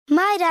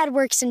My dad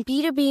works in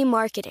B2B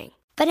marketing,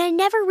 but I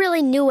never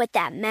really knew what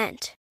that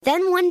meant.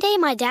 Then one day,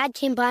 my dad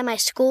came by my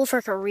school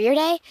for career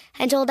day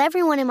and told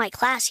everyone in my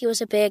class he was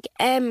a big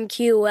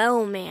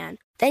MQL man.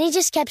 Then he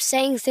just kept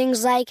saying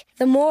things like,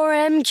 the more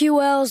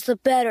MQLs, the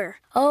better,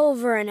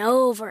 over and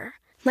over.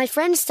 My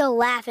friends still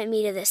laugh at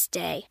me to this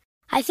day.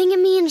 I think it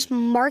means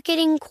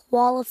marketing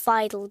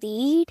qualified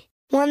lead.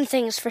 One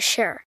thing's for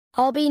sure,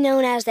 I'll be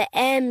known as the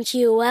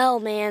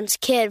MQL man's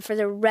kid for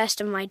the rest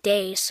of my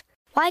days.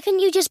 Why couldn't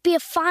you just be a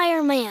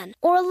fireman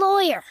or a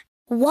lawyer?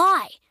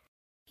 Why?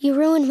 You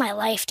ruined my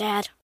life,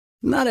 Dad.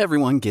 Not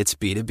everyone gets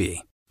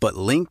B2B, but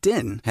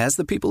LinkedIn has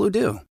the people who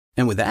do.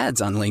 And with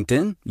ads on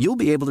LinkedIn, you'll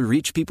be able to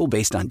reach people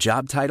based on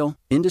job title,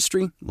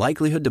 industry,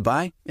 likelihood to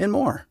buy, and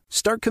more.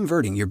 Start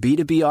converting your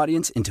B2B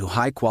audience into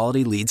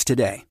high-quality leads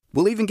today.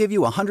 We'll even give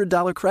you a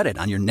 $100 credit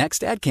on your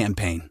next ad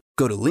campaign.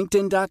 Go to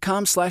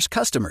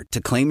linkedin.com/customer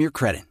to claim your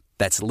credit.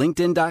 That's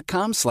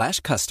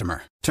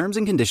linkedin.com/customer. Terms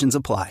and conditions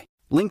apply.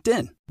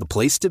 LinkedIn, the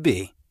place to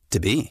be,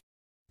 to be.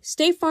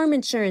 State Farm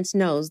Insurance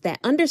knows that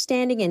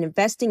understanding and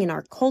investing in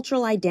our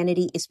cultural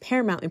identity is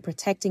paramount in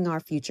protecting our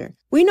future.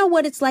 We know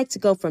what it's like to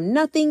go from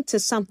nothing to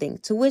something,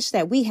 to wish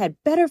that we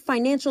had better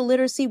financial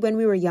literacy when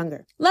we were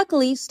younger.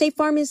 Luckily, State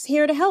Farm is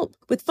here to help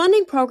with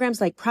funding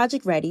programs like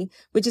Project Ready,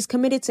 which is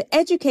committed to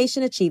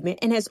education achievement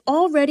and has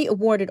already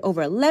awarded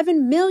over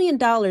 $11 million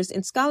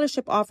in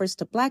scholarship offers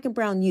to Black and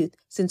Brown youth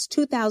since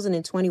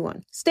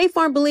 2021. State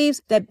Farm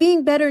believes that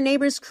being better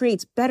neighbors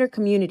creates better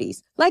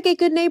communities. Like a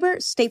good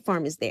neighbor, State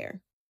Farm is there.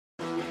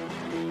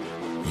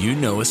 You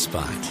know a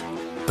spot,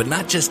 but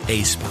not just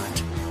a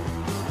spot,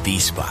 the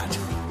spot.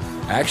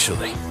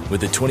 Actually, with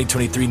the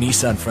 2023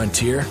 Nissan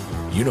Frontier,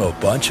 you know a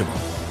bunch of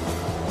them.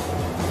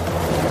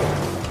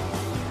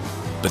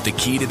 But the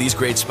key to these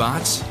great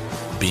spots?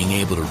 Being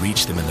able to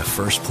reach them in the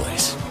first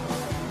place.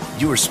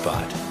 Your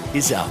spot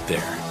is out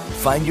there.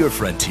 Find your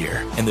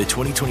Frontier in the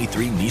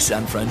 2023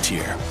 Nissan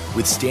Frontier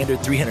with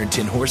standard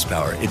 310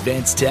 horsepower,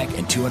 advanced tech,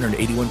 and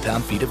 281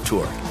 pound-feet of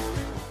torque.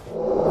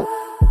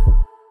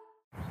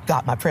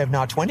 Got my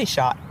Prevnar 20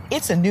 shot.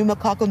 It's a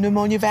pneumococcal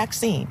pneumonia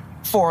vaccine.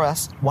 For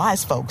us,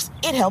 wise folks,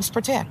 it helps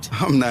protect.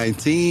 I'm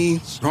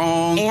 19,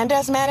 strong. And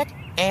asthmatic,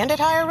 and at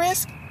higher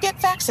risk. Get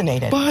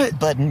vaccinated.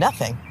 But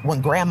nothing when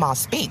grandma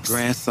speaks.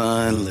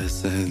 Grandson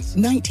listens.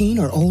 19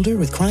 or older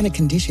with chronic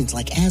conditions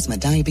like asthma,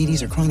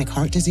 diabetes, or chronic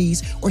heart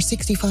disease, or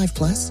 65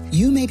 plus,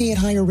 you may be at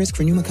higher risk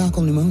for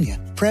pneumococcal pneumonia.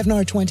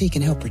 Prevnar 20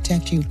 can help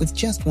protect you with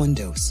just one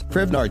dose.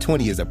 Prevnar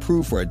 20 is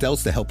approved for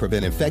adults to help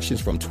prevent infections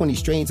from 20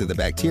 strains of the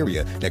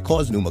bacteria that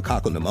cause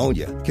pneumococcal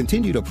pneumonia.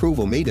 Continued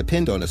approval may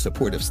depend on a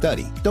supportive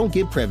study. Don't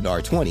get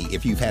Prevnar 20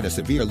 if you've had a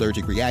severe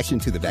allergic reaction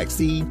to the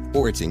vaccine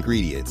or its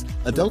ingredients.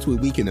 Adults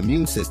with weakened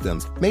immune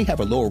systems may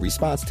have a lower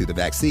response to the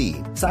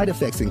vaccine. Side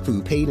effects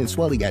include pain and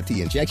swelling at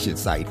the injection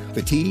site,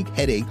 fatigue,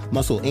 headache,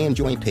 muscle, and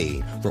joint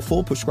pain. For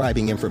full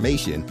prescribing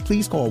information,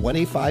 please call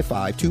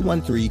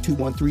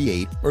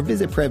 1-855-213-2138 or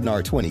visit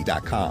Prevnar20.com.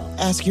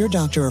 Ask your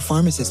doctor or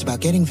pharmacist about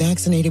getting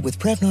vaccinated with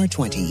Prevnar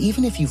 20,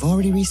 even if you've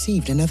already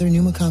received another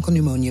pneumococcal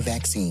pneumonia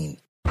vaccine.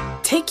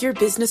 Take your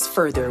business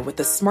further with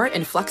the smart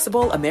and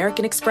flexible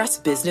American Express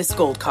Business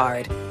Gold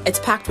Card. It's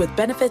packed with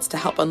benefits to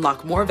help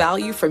unlock more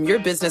value from your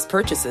business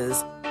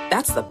purchases.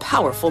 That's the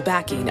powerful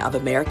backing of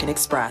American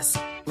Express.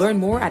 Learn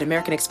more at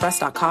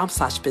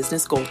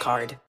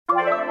americanexpress.com/businessgoldcard.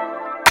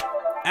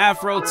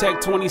 Afrotech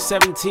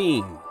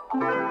 2017,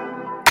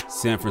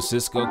 San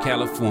Francisco,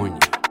 California.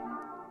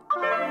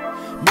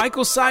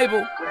 Michael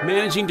Seibel,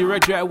 Managing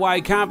Director at Y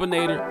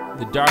Combinator,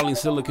 the darling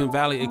Silicon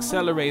Valley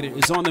accelerator,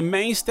 is on the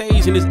main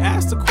stage and is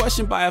asked a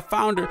question by a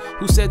founder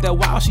who said that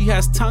while she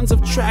has tons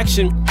of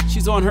traction,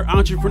 she's on her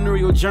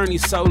entrepreneurial journey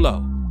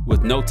solo,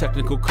 with no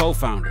technical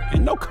co-founder,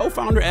 and no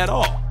co-founder at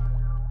all.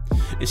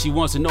 And she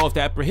wants to know if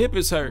that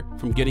prohibits her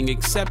from getting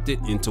accepted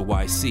into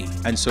YC.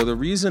 And so the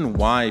reason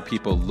why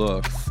people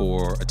look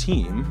for a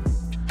team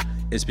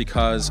is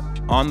because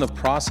on the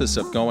process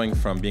of going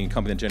from being a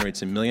company that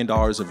generates $1 million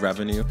of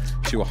revenue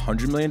to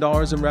 $100 million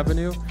in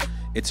revenue,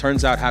 it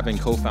turns out having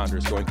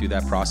co-founders going through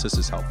that process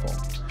is helpful.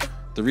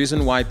 The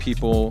reason why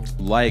people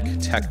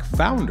like tech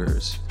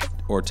founders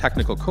or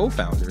technical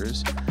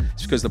co-founders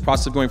is because the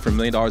process of going from $1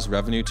 million of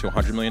revenue to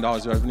 $100 million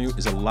of revenue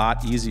is a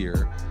lot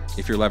easier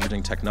if you're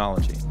leveraging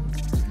technology.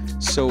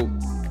 So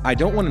I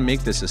don't want to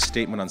make this a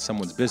statement on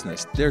someone's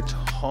business. There are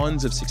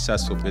tons of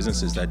successful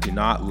businesses that do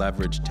not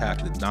leverage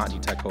tech, that do not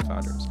need tech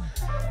co-founders.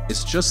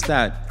 It's just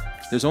that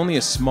there's only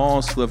a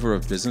small sliver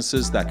of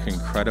businesses that can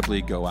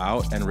credibly go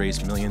out and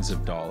raise millions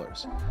of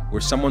dollars,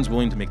 where someone's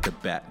willing to make the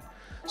bet.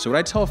 So what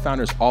I tell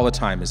founders all the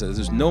time is that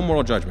there's no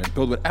moral judgment.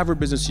 Build whatever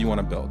business you want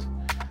to build.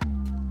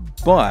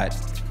 But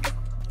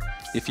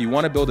if you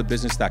want to build a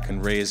business that can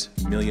raise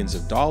millions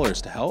of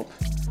dollars to help,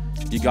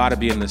 you got to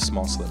be in this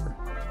small sliver.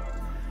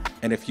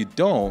 And if you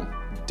don't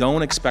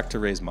expect to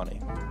raise money.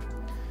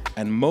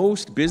 And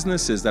most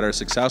businesses that are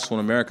successful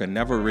in America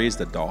never raised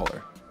a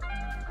dollar.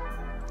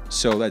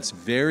 So that's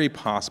very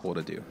possible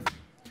to do.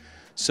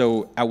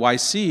 So at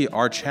YC,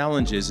 our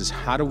challenge is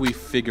how do we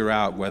figure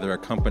out whether a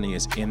company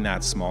is in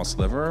that small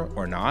sliver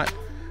or not?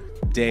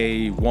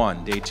 day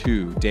 1, day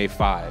 2, day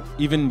 5,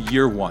 even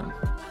year 1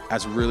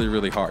 as really,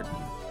 really hard.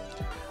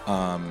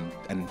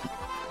 And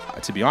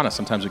to be honest,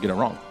 sometimes we get it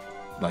wrong.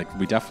 Like,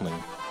 we definitely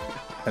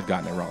have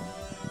gotten it wrong.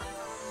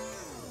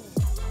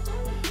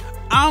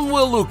 I'm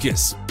Will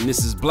Lucas, and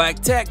this is Black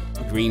Tech,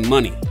 Green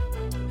Money.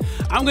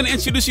 I'm going to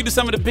introduce you to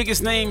some of the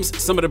biggest names,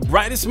 some of the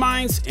brightest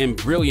minds, and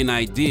brilliant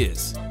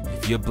ideas.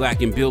 If you're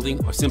black in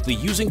building or simply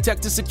using tech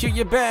to secure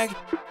your bag,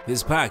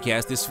 this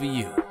podcast is for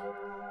you.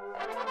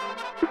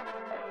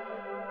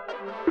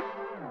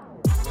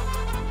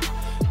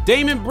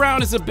 Damon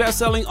Brown is a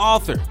best-selling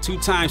author,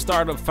 2-time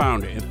startup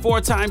founder, and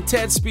 4-time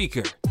TED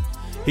speaker.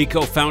 He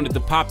co-founded the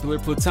popular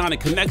platonic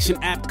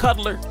connection app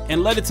Cuddler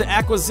and led it to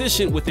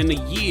acquisition within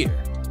a year.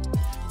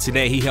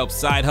 Today, he helps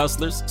side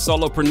hustlers,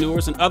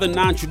 solopreneurs, and other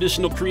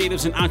non-traditional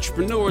creatives and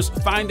entrepreneurs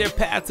find their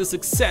path to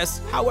success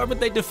however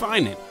they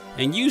define it.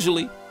 And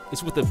usually,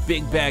 it's with a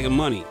big bag of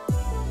money.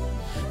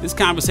 This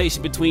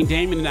conversation between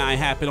Damon and I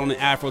happened on the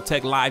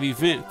Afrotech Live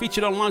event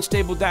featured on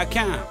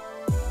LaunchTable.com.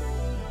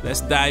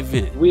 Let's dive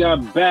in. We are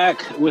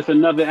back with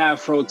another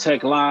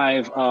Afrotech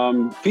Live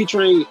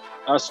featuring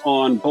us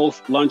on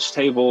both Lunch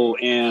Table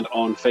and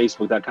on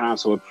Facebook.com.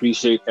 So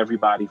appreciate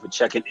everybody for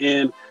checking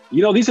in.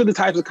 You know, these are the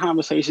types of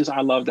conversations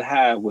I love to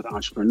have with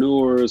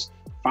entrepreneurs,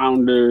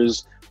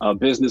 founders,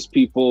 business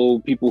people,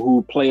 people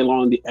who play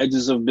along the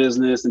edges of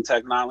business and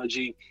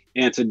technology.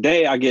 And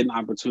today I get an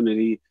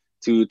opportunity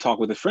to talk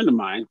with a friend of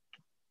mine,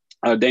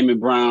 Damon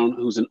Brown,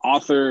 who's an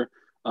author,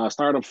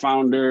 startup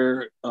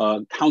founder,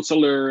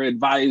 counselor,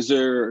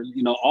 advisor,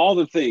 you know, all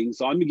the things.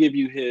 So let me give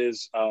you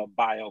his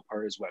bio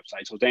per his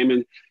website. So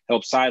Damon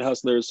helps side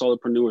hustlers,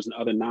 solopreneurs, and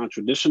other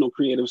non-traditional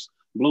creatives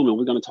bloom. And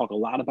we're going to talk a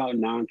lot about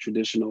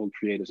non-traditional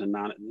creatives and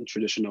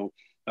non-traditional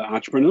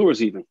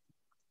entrepreneurs even.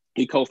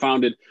 He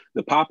co-founded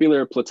the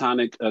popular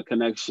platonic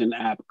connection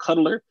app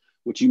Cuddler,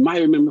 which you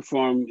might remember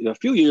from a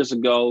few years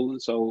ago.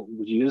 So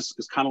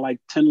it's kind of like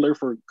Tinder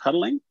for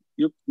cuddling,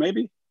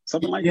 maybe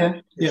something like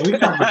that. Yeah, we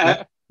talked about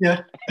that.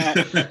 Yeah.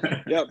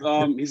 Yep.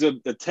 He's a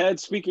TED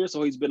speaker,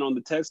 so he's been on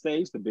the TED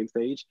stage, the big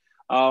stage.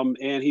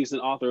 And he's an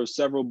author of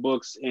several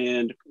books,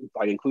 and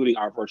like including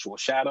Our Virtual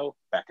Shadow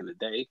back in the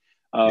day,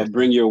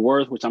 Bring Your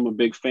Worth, which I'm a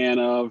big fan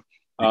of,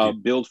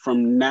 Build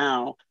From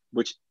Now,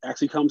 which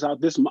actually came out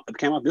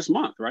this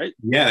month, right?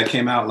 Yeah, it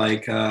came out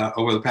like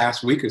over the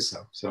past week or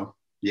so. So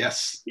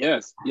yes.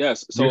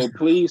 So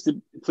pleased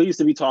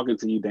to be talking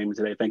to you, Damon,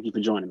 today. Thank you for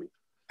joining me.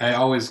 I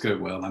always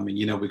good, Will. I mean,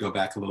 you know, we go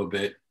back a little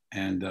bit,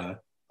 and I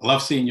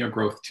love seeing your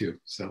growth too.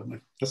 So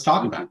let's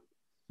talk about it.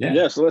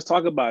 Yeah. So let's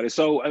talk about it.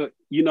 So,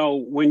 you know,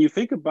 when I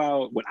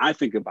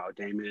think about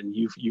Damon,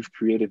 you've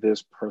created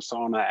this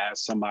persona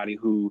as somebody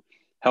who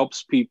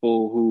helps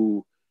people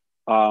who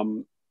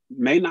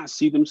may not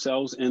see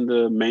themselves in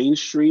the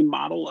mainstream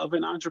model of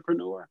an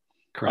entrepreneur,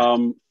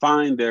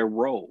 find their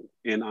role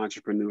in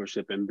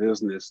entrepreneurship and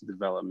business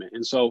development.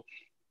 And so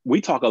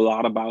we talk a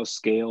lot about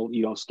scale.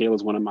 You know, scale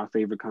is one of my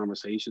favorite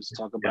conversations to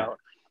talk about.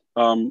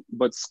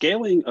 But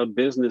scaling a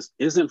business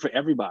isn't for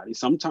everybody.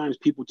 Sometimes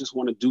people just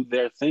want to do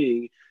their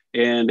thing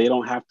and it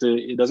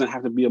doesn't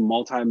have to be a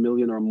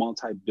multi-million or a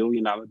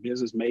multi-billion-dollar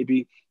business.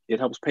 Maybe it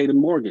helps pay the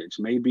mortgage.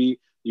 Maybe,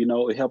 you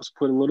know, it helps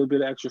put a little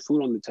bit of extra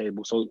food on the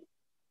table. So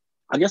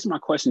I guess my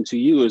question to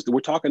you is, we're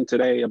talking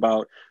today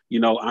about, you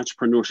know,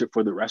 entrepreneurship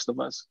for the rest of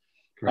us.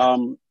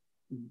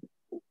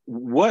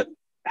 What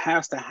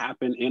has to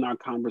happen in our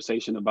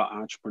conversation about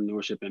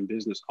entrepreneurship and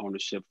business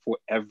ownership for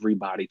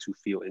everybody to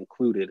feel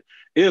included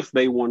if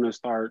they want to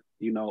start,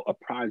 you know, a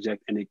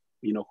project and it,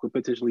 you know, could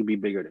potentially be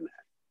bigger than that?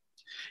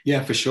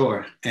 Yeah, for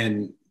sure.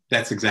 And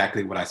that's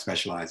exactly what I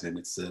specialize in.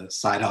 It's the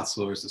side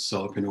hustlers, the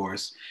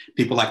solopreneurs,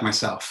 people like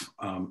myself.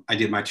 I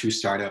did my 2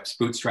 startups,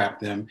 bootstrapped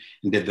them,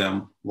 and did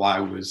them while I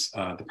was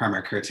the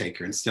primary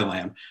caretaker, and still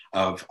am,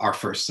 of our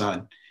first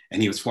son.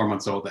 And he was 4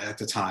 months old at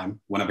the time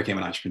when I became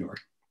an entrepreneur.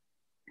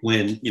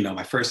 When, you know,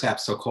 my first app,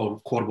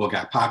 So-Called Quotable,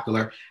 got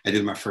popular, I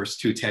did my first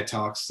 2 TED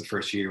Talks. The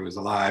first year he was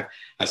alive.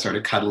 I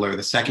started Cuddler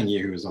the second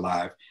year he was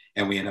alive,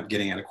 and we ended up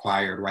getting it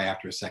acquired right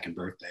after his 2nd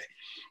birthday.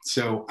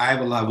 So I have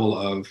a level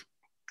of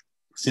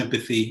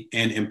sympathy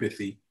and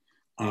empathy,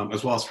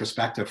 as well as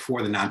perspective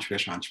for the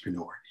non-traditional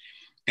entrepreneur.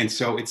 And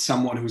so it's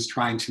someone who's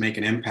trying to make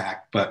an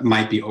impact, but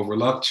might be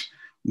overlooked,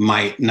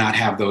 might not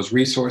have those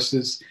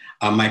resources,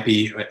 might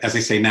be, as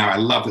they say now, I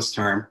love this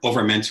term,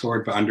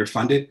 over-mentored but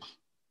underfunded.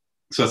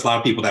 So it's a lot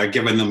of people that are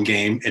giving them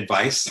game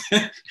advice,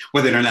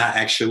 whether they're not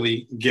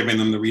actually giving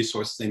them the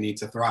resources they need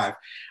to thrive.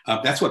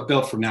 That's what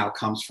Build From Now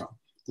comes from.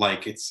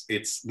 Like it's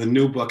the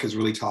new book is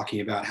really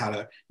talking about how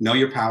to know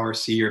your power,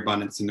 see your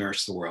abundance, and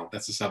nourish the world.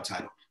 That's the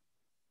subtitle.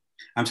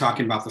 I'm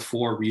talking about the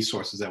 4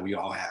 resources that we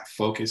all have: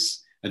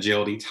 focus,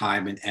 agility,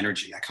 time, and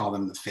energy. I call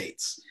them the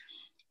fates.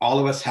 All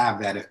of us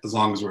have that as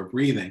long as we're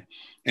breathing.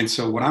 And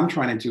so what I'm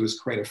trying to do is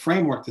create a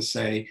framework to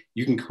say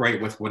you can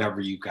create with whatever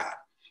you got.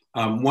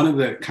 One of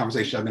the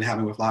conversations I've been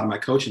having with a lot of my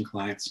coaching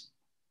clients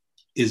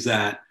is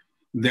that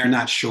they're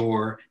not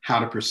sure how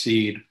to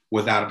proceed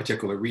without a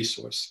particular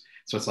resource.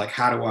 So it's like,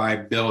 how do I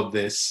build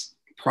this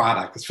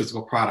product, this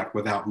physical product,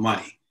 without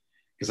money?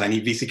 Because I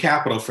need VC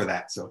capital for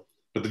that. So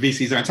but the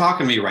VCs aren't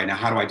talking to me right now.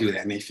 How do I do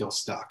that? And they feel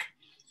stuck.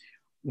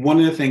 One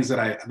of the things that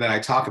I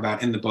talk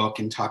about in the book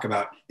and talk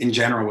about in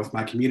general with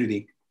my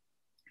community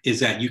is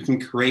that you can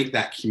create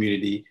that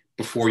community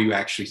before you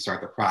actually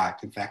start the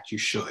product. In fact, you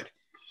should.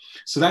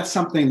 So that's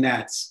something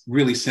that's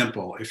really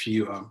simple. If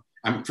you,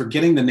 I'm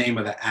forgetting the name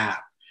of the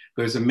app.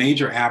 There's a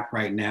major app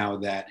right now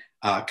that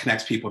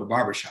connects people to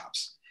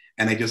barbershops.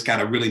 And they just got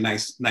a really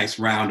nice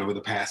round over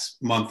the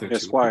past month or two.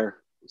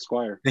 Squire.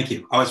 Thank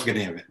you. I always forget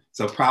the name of it.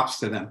 So props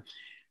to them.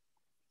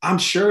 I'm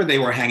sure they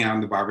were hanging out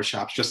in the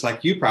barbershops just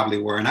like you probably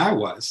were and I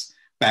was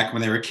back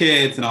when they were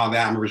kids and all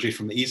that. I'm originally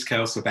from the East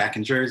Coast, so back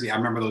in Jersey, I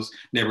remember those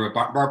neighborhood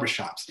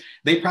barbershops.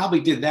 They probably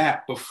did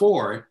that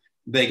before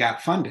they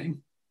got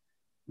funding,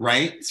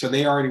 right? So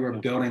they already were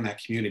building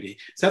that community.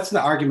 So that's the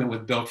argument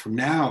with Built From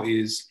Now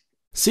is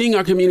seeing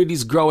our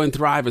communities grow and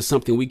thrive is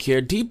something we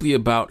care deeply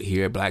about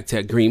here at Black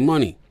Tech Green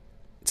Money.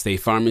 State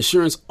Farm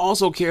Insurance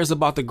also cares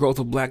about the growth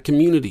of Black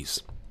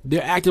communities.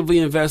 They're actively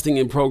investing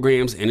in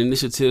programs and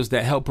initiatives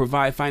that help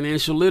provide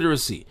financial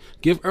literacy,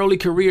 give early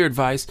career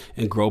advice,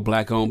 and grow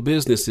Black-owned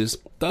businesses,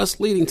 thus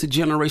leading to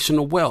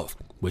generational wealth,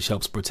 which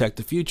helps protect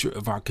the future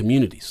of our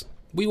communities.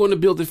 We want to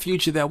build a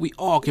future that we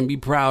all can be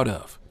proud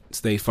of.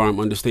 State Farm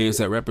understands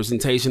that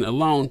representation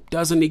alone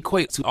doesn't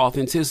equate to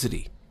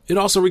authenticity. It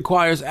also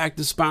requires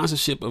active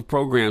sponsorship of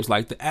programs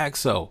like the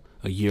AXO,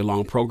 a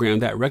year-long program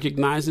that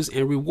recognizes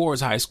and rewards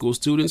high school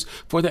students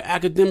for their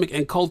academic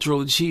and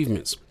cultural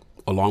achievements,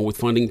 along with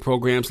funding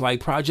programs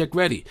like Project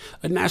Ready,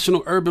 a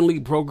National Urban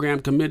League program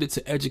committed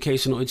to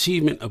educational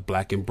achievement of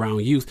Black and brown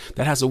youth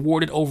that has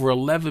awarded over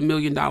 $11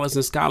 million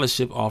in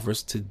scholarship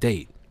offers to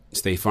date.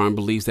 State Farm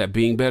believes that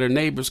being better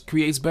neighbors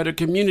creates better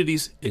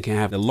communities and can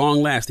have a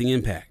long-lasting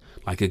impact.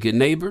 Like a good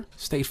neighbor,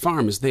 State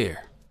Farm is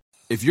there.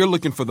 If you're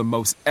looking for the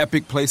most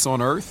epic place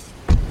on earth,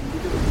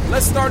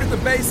 let's start at the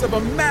base of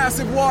a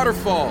massive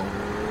waterfall.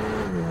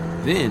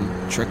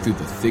 Then trek through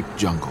the thick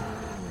jungle.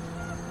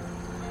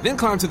 Then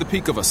climb to the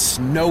peak of a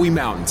snowy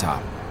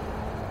mountaintop.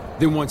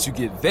 Then once you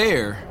get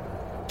there,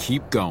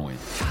 keep going.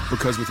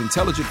 Because with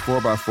intelligent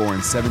 4x4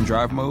 and 7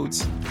 drive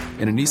modes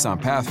and a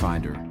Nissan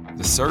Pathfinder,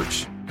 the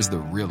search is the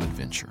real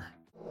adventure.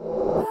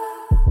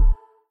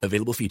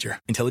 Available feature.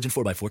 Intelligent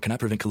 4x4 cannot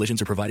prevent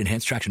collisions or provide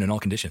enhanced traction in all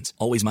conditions.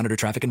 Always monitor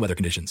traffic and weather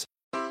conditions.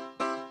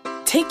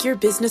 Take your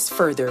business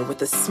further with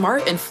the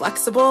smart and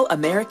flexible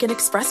American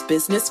Express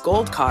Business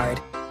Gold Card.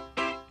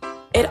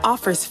 It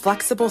offers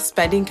flexible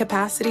spending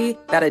capacity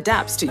that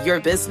adapts to your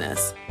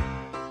business.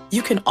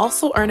 You can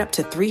also earn up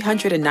to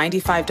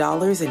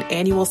 $395 in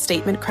annual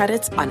statement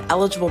credits on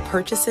eligible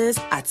purchases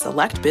at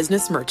select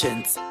business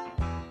merchants.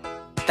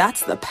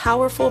 That's the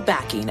powerful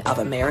backing of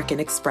American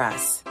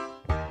Express.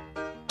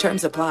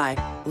 Terms apply.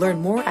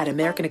 Learn more at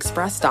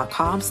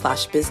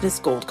americanexpress.com/business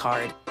gold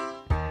card.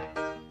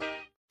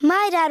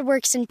 My dad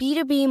works in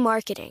B2B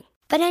marketing,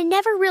 but I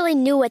never really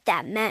knew what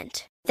that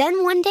meant.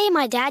 Then one day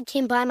my dad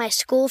came by my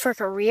school for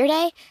career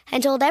day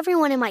and told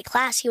everyone in my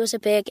class he was a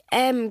big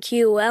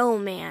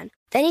MQL man.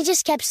 Then he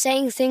just kept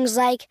saying things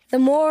like, the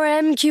more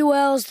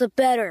MQLs, the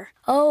better,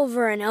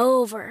 over and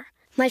over.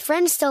 My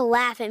friends still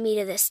laugh at me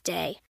to this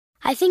day.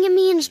 I think it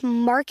means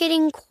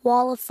marketing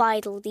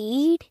qualified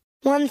lead.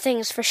 One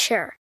thing's for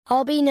sure.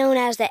 I'll be known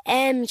as the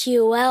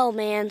MQL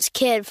man's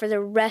kid for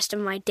the rest of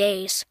my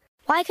days.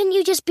 Why couldn't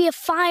you just be a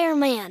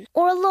fireman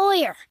or a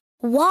lawyer?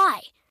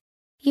 Why?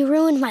 You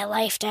ruined my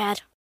life,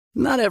 Dad.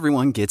 Not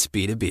everyone gets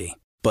B2B,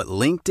 but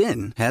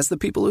LinkedIn has the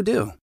people who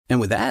do. And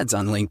with ads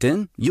on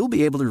LinkedIn, you'll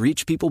be able to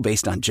reach people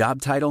based on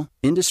job title,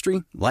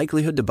 industry,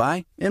 likelihood to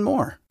buy, and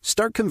more.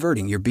 Start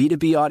converting your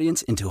B2B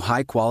audience into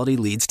high-quality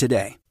leads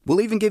today.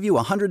 We'll even give you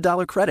a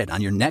 $100 credit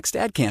on your next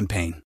ad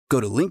campaign. Go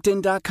to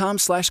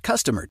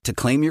linkedin.com/customer to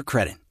claim your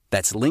credit.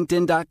 That's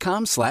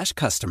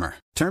linkedin.com/customer.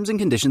 Terms and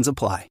conditions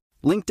apply.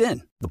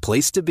 LinkedIn, the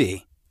place to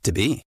be, to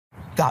be.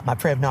 Got my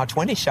Prevnar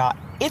 20 shot.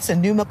 It's a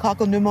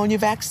pneumococcal pneumonia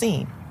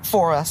vaccine.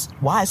 For us,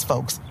 wise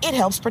folks, it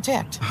helps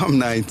protect. I'm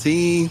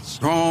 19,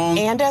 strong.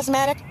 And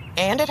asthmatic,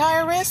 and at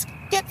higher risk.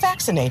 Get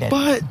vaccinated.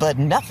 But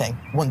nothing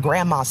when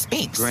grandma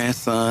speaks.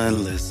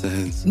 Grandson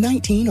listens.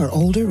 19 or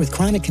older with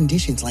chronic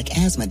conditions like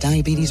asthma,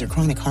 diabetes, or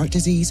chronic heart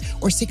disease,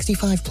 or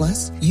 65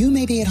 plus, you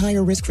may be at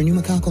higher risk for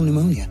pneumococcal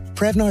pneumonia.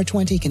 Prevnar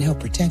 20 can help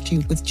protect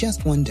you with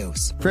just one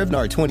dose.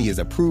 Prevnar 20 is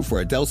approved for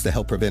adults to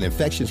help prevent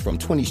infections from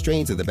 20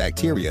 strains of the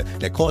bacteria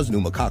that cause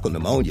pneumococcal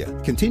pneumonia.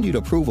 Continued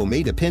approval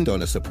may depend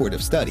on a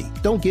supportive study.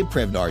 Don't give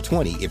Prevnar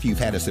 20 if you've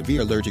had a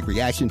severe allergic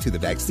reaction to the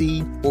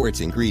vaccine or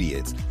its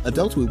ingredients.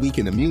 Adults with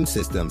weakened immune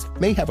systems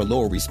may have a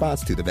lower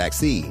response to the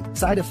vaccine.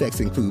 Side effects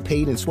include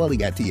pain and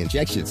swelling at the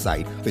injection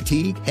site,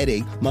 fatigue,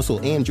 headache, muscle,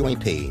 and joint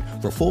pain.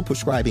 For full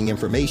prescribing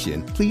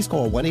information, please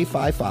call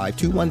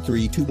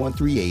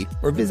 1-855-213-2138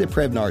 or visit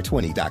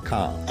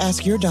Prevnar20.com.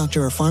 Ask your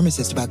doctor or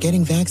pharmacist about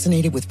getting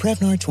vaccinated with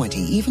Prevnar 20,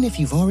 even if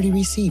you've already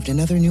received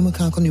another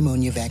pneumococcal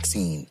pneumonia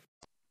vaccine.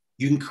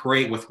 You can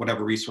create with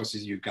whatever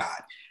resources you've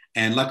got.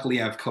 And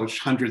luckily, I've coached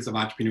hundreds of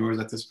entrepreneurs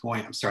at this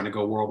point. I'm starting to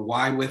go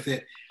worldwide with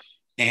it.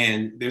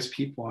 And there's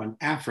people in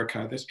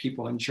Africa, there's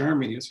people in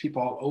Germany, there's people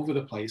all over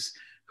the place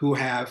who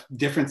have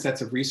different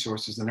sets of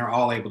resources and they're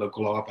all able to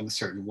glow up in a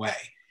certain way.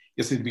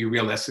 You just need to be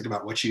realistic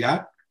about what you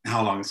got and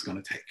how long it's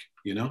going to take,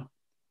 you know?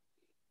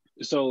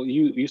 So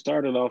you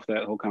started off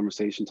that whole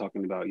conversation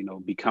talking about,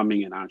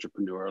 becoming an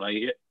entrepreneur.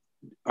 Like,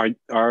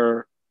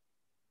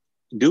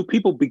 do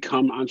people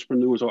become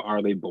entrepreneurs, or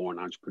are they born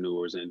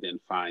entrepreneurs and then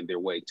find their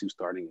way to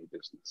starting a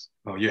business?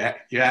 Oh,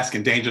 you're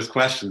asking dangerous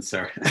questions,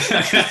 sir.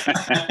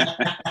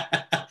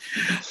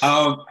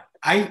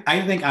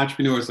 I think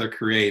entrepreneurs are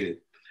created.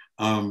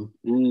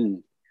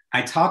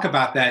 I talk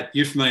about that.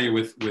 You're familiar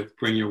with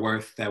Bring Your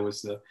Worth. That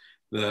was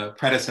the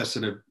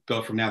predecessor to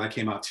Built From Now that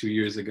came out 2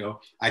 years ago.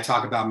 I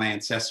talk about my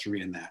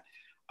ancestry in that.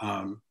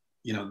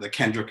 The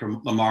Kendrick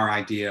Lamar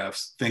idea of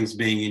things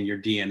being in your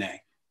DNA.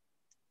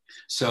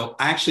 So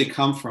I actually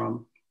come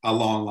from a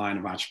long line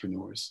of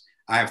entrepreneurs.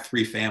 I have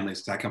 3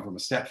 families. I come from a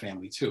step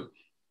family too,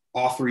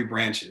 all 3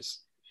 branches.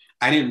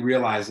 I didn't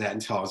realize that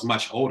until I was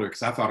much older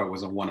because I thought it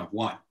was a one of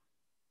one.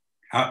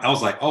 I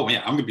was like, oh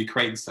yeah, I'm gonna be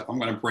creating stuff. I'm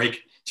gonna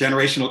break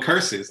generational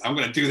curses. I'm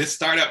gonna do this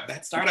startup,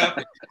 that startup.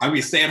 I'm gonna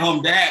be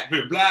stay-at-home dad,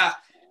 blah, blah.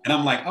 And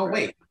I'm like, oh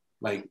wait,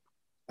 like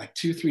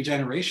 2-3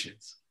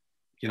 generations,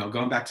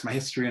 going back to my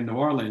history in New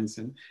Orleans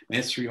and my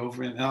history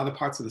over in other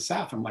parts of the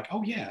South. I'm like,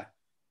 oh yeah,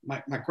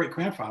 my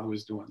great-grandfather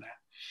was doing that.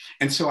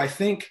 And so I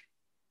think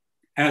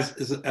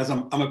as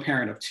I'm a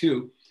parent of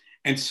 2.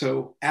 And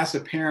so as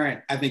a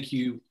parent, I think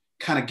you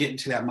kind of get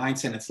into that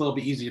mindset. It's a little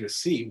bit easier to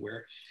see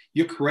where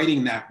you're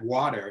creating that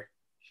water.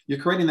 You're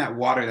creating that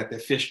water that the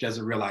fish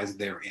doesn't realize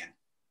they're in,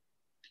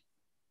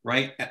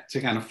 right?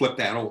 To kind of flip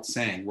that old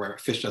saying where a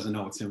fish doesn't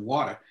know it's in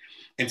water.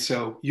 And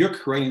so you're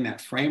creating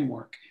that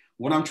framework.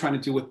 What I'm trying to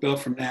do with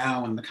Built From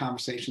Now and the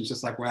conversations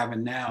just like we're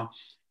having now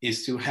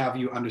is to have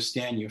you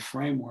understand your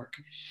framework.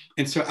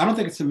 And so I don't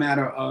think it's a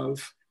matter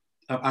of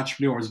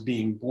entrepreneurs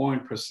being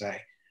born per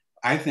se.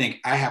 I think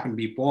I happen to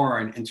be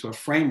born into a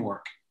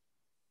framework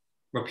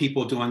where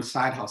people doing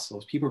side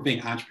hustles, people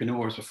being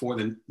entrepreneurs before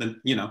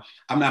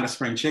I'm not a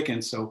spring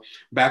chicken. So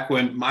back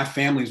when my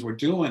families were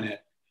doing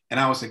it and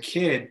I was a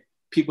kid,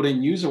 people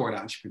didn't use the word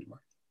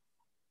entrepreneur.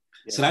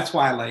 Yeah. So that's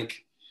why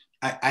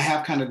I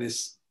have kind of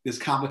this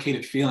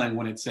complicated feeling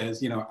when it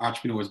says,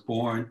 entrepreneur is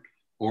born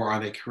or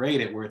are they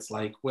created, where it's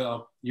like,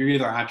 well, you're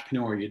either an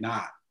entrepreneur or you're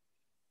not.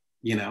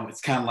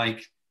 It's kind of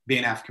like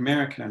being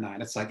African-American or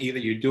not. It's like either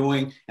you're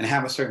doing and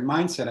have a certain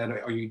mindset at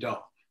it or you don't.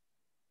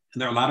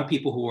 And there are a lot of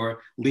people who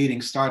are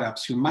leading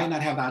startups who might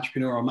not have the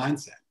entrepreneurial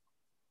mindset.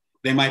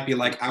 They might be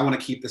like, I want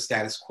to keep the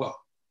status quo.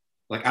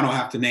 Like, I don't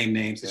have to name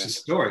names, it's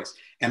just stories.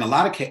 And a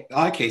lot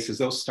of cases,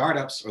 those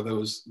startups or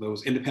those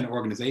independent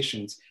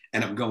organizations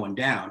end up going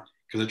down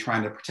because they're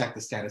trying to protect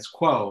the status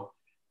quo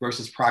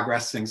versus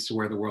progress things to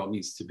where the world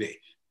needs to be.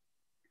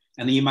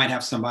 And then you might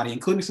have somebody,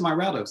 including some of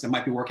my relatives, that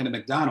might be working at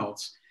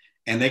McDonald's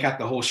and they got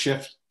the whole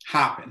shift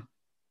hopping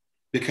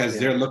because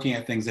they're looking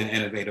at things in an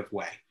innovative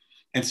way.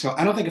 And so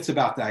I don't think it's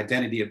about the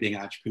identity of being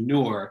an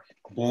entrepreneur,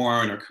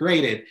 born or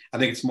created. I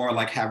think it's more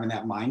like having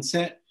that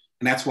mindset.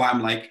 And that's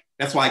why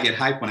that's why I get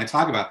hyped when I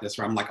talk about this,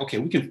 where I'm like, okay,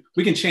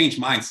 we can change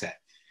mindset.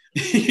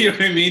 You know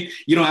what I mean?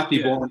 You don't have to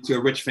be born into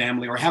a rich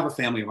family or have a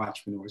family of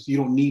entrepreneurs. You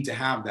don't need to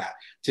have that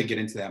to get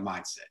into that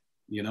mindset,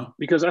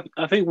 Because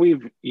I think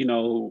we've,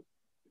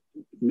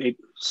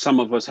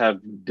 some of us have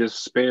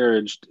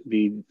disparaged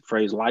the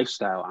phrase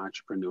lifestyle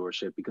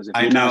entrepreneurship because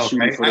if you're not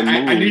shooting for the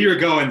moon, I knew you were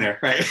going there,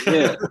 right?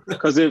 Yeah,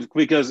 because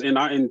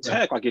in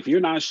tech, like if you're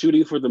not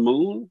shooting for the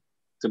moon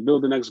to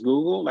build the next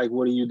Google, like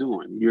what are you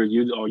doing? You're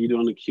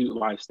doing a cute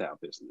lifestyle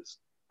business.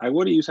 Like,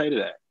 what do you say to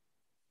that?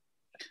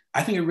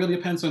 I think it really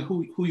depends on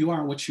who you are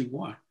and what you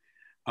want.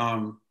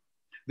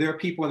 There are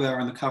people that are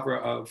on the cover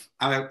of,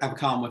 I have a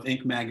column with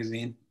Inc.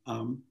 magazine.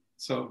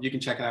 So you can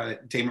check it out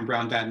at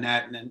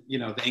DamonBrown.net and then,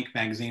 the Inc.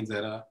 magazines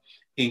at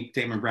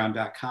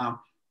IncDamonBrown.com.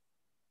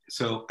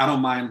 So I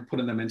don't mind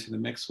putting them into the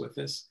mix with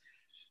this,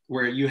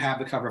 where you have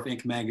the cover of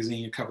Inc.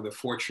 magazine, you cover the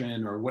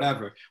Fortune or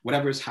whatever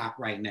is hot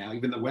right now,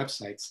 even the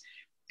websites.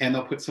 And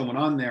they'll put someone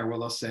on there where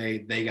they'll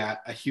say they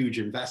got a huge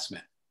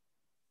investment.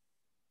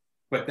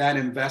 But that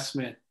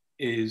investment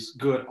is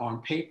good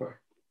on paper.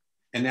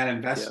 And that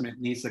investment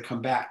needs to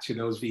come back to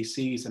those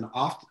VCs and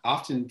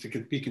often to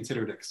be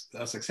considered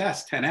a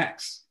success,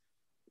 10X.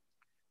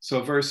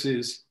 So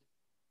versus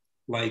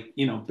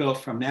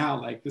Built From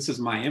Now, like this is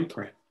my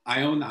imprint.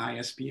 I own the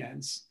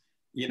ISBNs,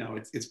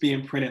 it's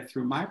being printed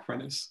through my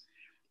printers,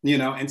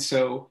 and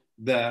so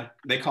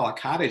they call it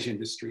cottage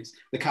industries.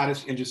 The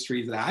cottage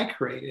industries that I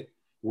created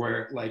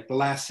were like the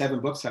last 7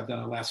 books I've done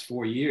in the last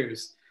 4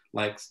 years,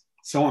 like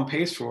someone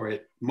pays for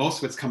it. Most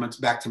of it's coming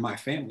back to my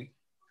family.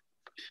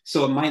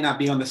 So it might not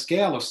be on the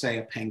scale of, say,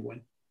 a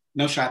Penguin.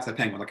 No shots at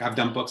Penguin. Like I've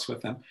done books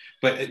with them,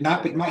 but it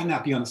might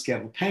not be on the scale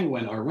of a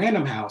Penguin or a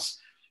Random House,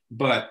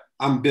 but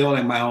I'm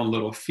building my own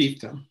little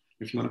fiefdom,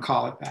 if you want to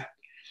call it that.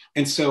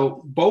 And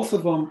so both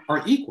of them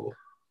are equal.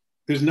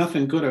 There's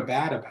nothing good or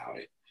bad about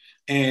it.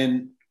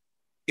 And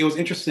it was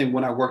interesting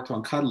when I worked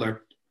on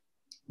Cuddler,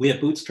 we had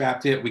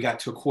bootstrapped it. We got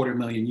to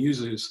 250,000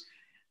 users.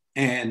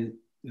 And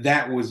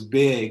that was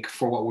big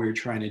for what we were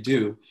trying to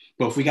do.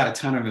 But if we got a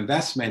ton of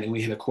investment and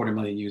we hit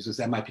 250,000 users,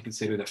 that might be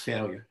considered a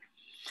failure.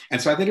 And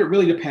so I think it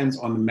really depends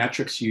on the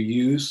metrics you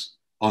use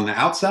on the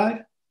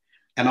outside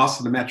and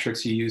also the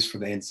metrics you use for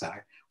the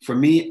inside. For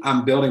me,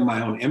 I'm building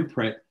my own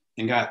imprint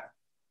and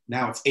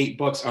now it's 8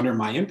 books under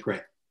my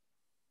imprint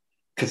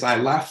because I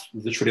left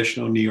the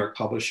traditional New York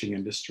publishing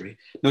industry.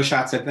 No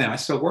shots at them. I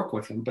still work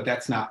with them, but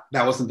that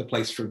wasn't the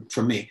place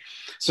for me.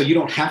 So you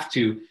don't have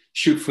to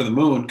shoot for the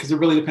moon because it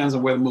really depends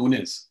on where the moon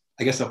is.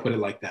 I guess I'll put it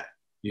like that,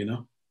 you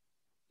know?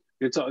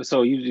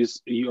 So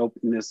you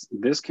open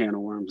this can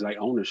of worms, like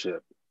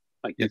ownership,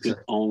 like you could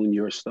own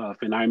your stuff.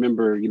 And I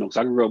remember, because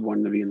I grew up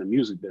wanting to be in the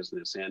music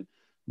business, and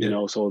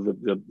so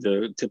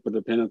the tip of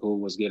the pinnacle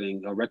was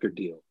getting a record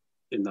deal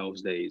in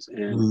those days.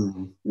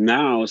 And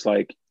now it's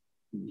like,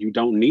 you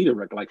don't need a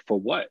record, like for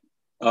what?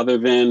 Other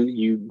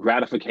than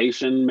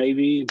gratification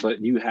maybe,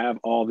 but you have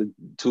all the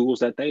tools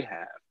that they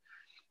have.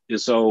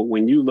 And so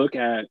when you look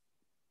at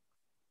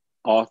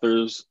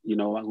authors,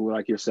 who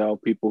like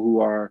yourself, people who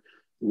are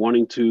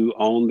wanting to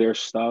own their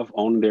stuff,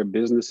 own their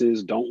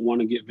businesses, don't want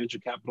to get venture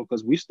capital,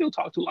 because we still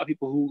talk to a lot of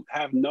people who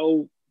have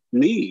no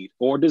need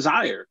or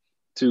desire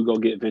to go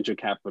get venture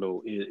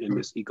capital in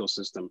this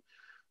ecosystem.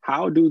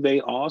 How do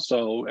they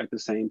also, at the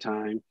same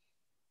time,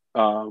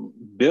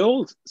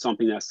 build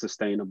something that's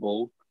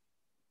sustainable,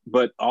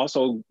 but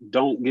also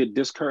don't get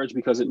discouraged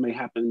because it may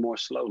happen more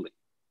slowly?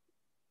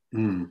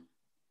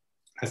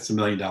 That's $1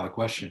 million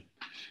question.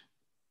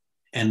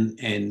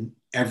 And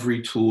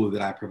every tool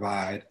that I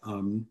provide, I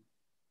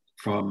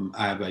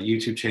have a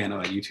YouTube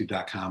channel at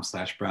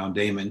youtube.com/Brown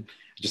Damon.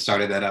 I just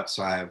started that up.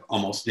 So I have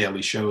almost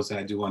daily shows that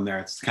I do on there.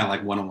 It's kind of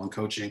like one-on-one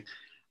coaching,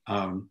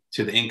 to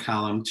the ink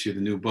column, to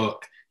the new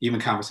book, even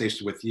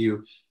conversations with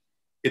you.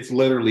 It's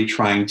literally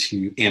trying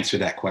to answer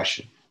that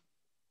question,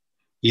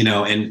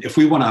 and if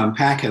we want to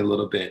unpack it a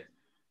little bit,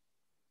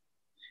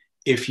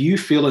 if you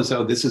feel as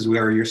though this is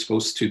where you're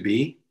supposed to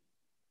be,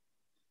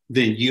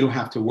 then you don't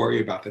have to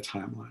worry about the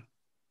timeline.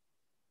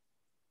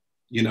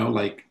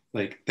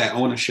 Like that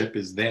ownership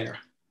is there.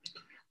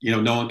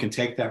 No one can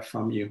take that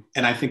from you.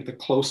 And I think the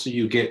closer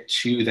you get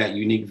to that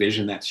unique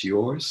vision that's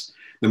yours,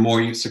 the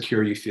more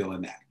secure you feel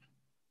in that.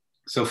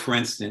 So for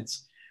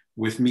instance,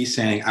 with me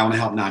saying, I want to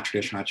help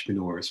non-traditional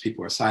entrepreneurs,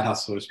 people who are side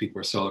hustlers, people who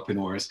are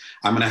solopreneurs,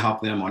 I'm going to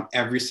help them on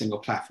every single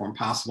platform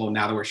possible.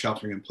 Now that we're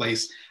sheltering in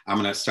place, I'm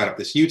going to start up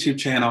this YouTube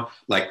channel.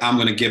 Like, I'm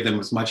going to give them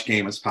as much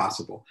game as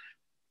possible.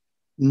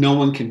 No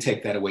one can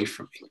take that away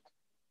from me.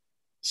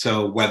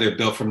 So whether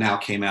Built From Now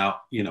came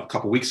out, a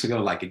couple of weeks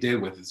ago, like it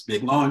did with its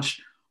big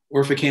launch,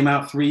 or if it came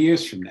out 3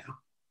 years from now,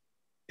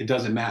 it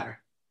doesn't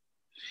matter.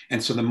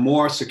 And so the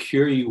more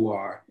secure you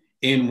are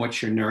in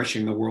what you're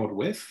nourishing the world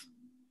with,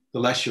 the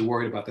less you're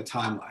worried about the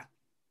timeline.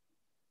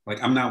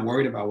 Like, I'm not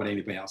worried about what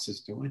anybody else is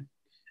doing.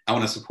 I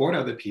want to support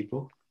other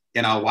people,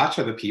 and I'll watch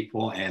other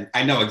people, and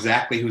I know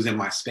exactly who's in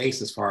my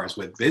space as far as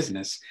with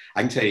business.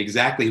 I can tell you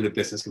exactly who the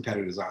business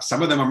competitors are.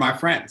 Some of them are my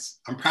friends.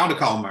 I'm proud to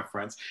call them my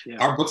friends. Yeah.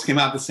 Our books came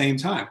out at the same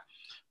time,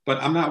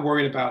 but I'm not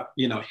worried about,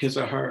 his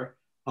or her,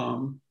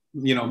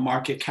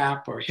 market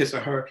cap, or his or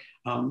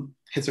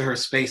her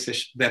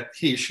space that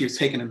he or she is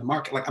taking in the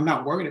market. Like, I'm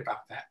not worried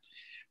about that,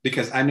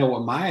 because I know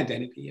what my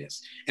identity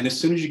is. And as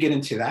soon as you get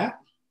into that,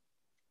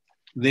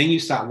 then you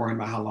stop worrying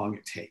about how long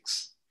it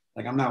takes.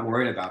 Like, I'm not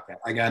worried about that.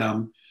 I got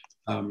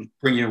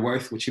Bring Your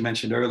Worth, which you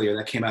mentioned earlier,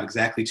 that came out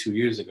exactly 2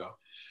 years ago.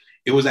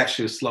 It was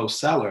actually a slow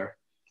seller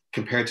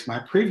compared to my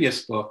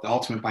previous book, The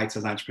Ultimate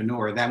Bite-Sized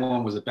Entrepreneur. That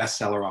one was a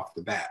bestseller off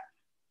the bat.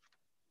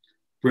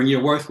 Bring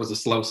Your Worth was a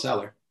slow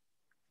seller.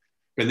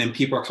 But then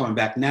people are coming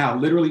back now,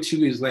 literally 2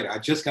 years later. I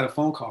just got a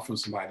phone call from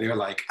somebody. They're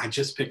like, I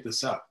just picked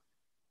this up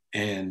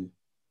and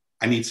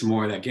I need some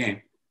more of that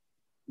game.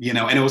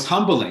 And it was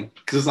humbling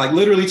because it's like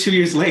literally 2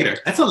 years later.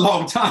 That's a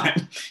long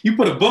time. You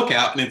put a book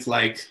out and it's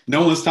like,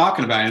 no one's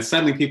talking about it. And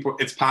suddenly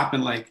it's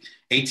popping like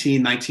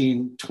 18,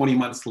 19, 20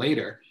 months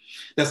later.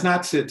 That's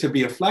not to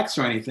be a flex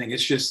or anything.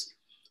 It's just,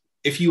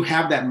 if you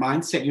have that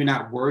mindset, you're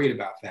not worried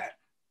about that.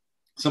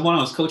 Someone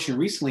I was coaching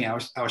recently, I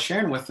was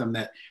sharing with them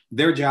that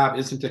their job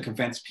isn't to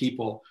convince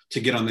people to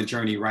get on the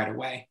journey right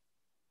away.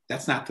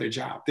 That's not their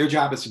job. Their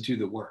job is to do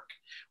the work.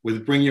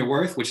 With Bring Your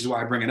Worth, which is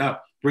why I bring it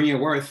up, Bring Your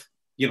Worth,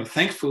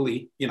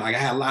 thankfully, I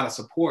had a lot of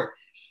support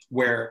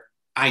where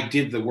I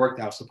did the work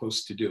that I was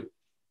supposed to do.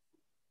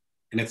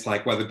 And it's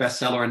like, whether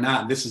bestseller or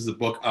not, this is the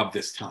book of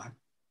this time.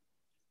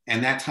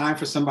 And that time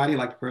for somebody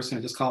like the person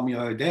that just called me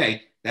the other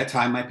day, that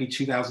time might be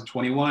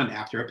 2021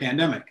 after a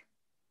pandemic.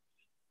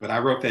 But I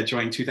wrote that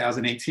joint in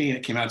 2018.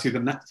 It came out in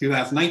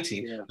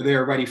 2019, but they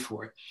were ready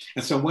for it.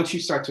 And so once you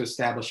start to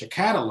establish a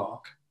catalog,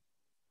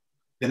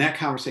 then that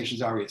conversation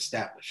is already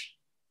established.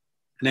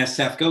 And as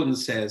Seth Godin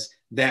says,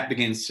 that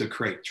begins to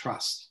create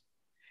trust.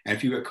 And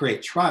if you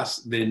create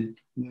trust, then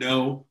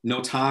no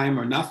time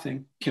or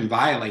nothing can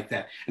violate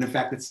that. And in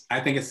fact, I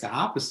think it's the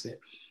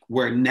opposite,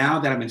 where now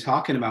that I've been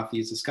talking about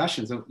these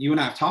discussions, you and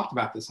I have talked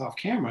about this off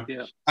camera.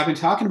 Yeah. I've been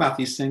talking about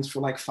these things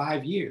for like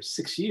 5 years,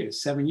 6 years,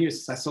 7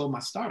 years since I sold my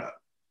startup.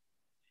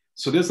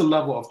 So there's a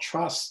level of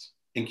trust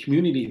and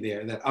community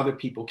there that other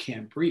people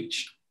can't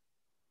breach.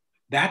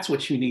 That's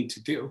what you need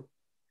to do.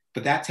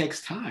 But that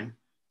takes time.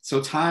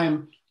 So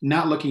time,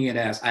 not looking at it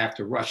as I have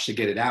to rush to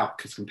get it out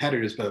because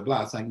competitors, blah, blah,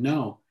 blah. It's like,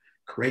 no,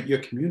 create your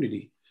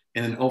community.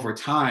 And then over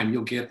time,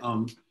 you'll get,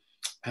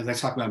 as I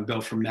talk about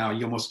Build From Now,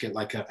 you almost get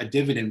like a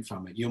dividend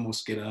from it. You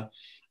almost get a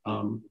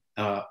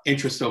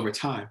interest over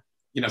time.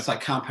 You know, it's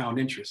like compound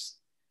interest,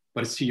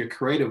 but it's to your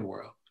creative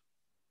world,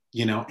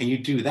 you know, and you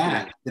do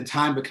that, then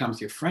time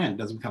becomes your friend,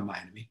 doesn't become my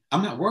enemy.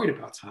 I'm not worried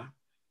about time,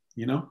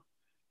 you know?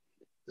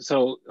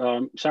 So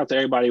shout out to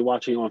everybody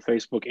watching on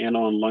Facebook and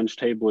on Lunch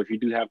Table. If you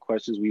do have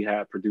questions, we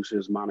have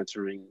producers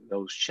monitoring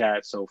those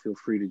chats. So feel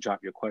free to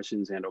drop your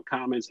questions and or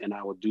comments, and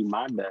I will do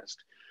my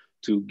best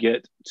to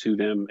get to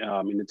them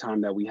in the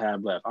time that we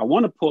have left. I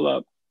want to pull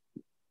up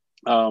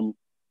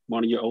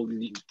one of your old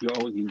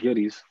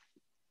goodies.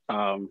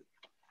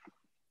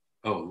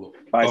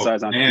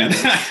 Bite-sized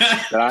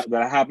that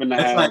I happen to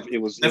have. Like, it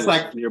was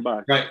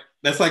nearby. Right.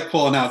 That's like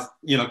pulling out,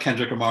 you know,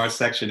 Kendrick Lamar's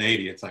Section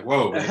 80. It's like,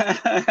 whoa.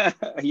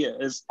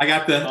 Yeah. I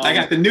got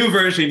the new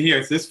version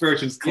here. So this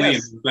version's clean.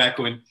 Yes. Back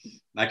when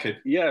I could.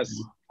 Yes.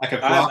 I could.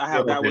 I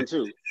have that one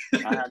too.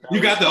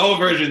 You got the old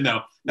version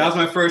though. That was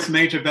my first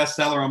major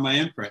bestseller on my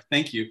imprint.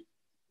 Thank you.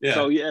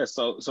 Yeah.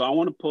 So I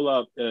want to pull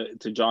up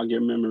to jog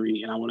your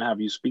memory, and I want to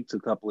have you speak to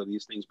a couple of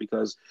these things,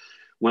 because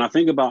when I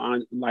think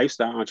about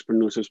lifestyle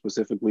entrepreneurship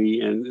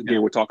specifically, and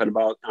again, we're talking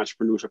about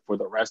entrepreneurship for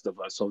the rest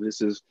of us. So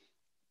this is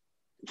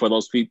for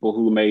those people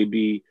who may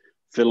be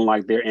feeling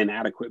like they're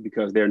inadequate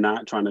because they're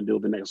not trying to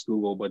build the next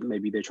Google, but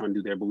maybe they're trying to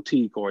do their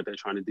boutique, or they're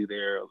trying to do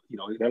their, you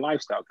know, their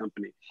lifestyle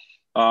company.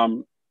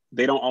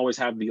 They don't always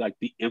have the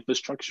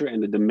infrastructure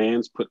and the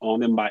demands put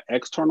on them by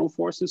external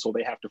forces. So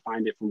they have to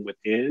find it from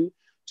within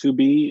to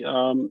be,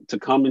 to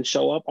come and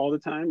show up all the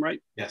time,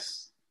 right?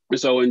 Yes.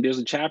 And there's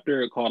a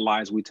chapter called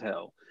Lies We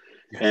Tell.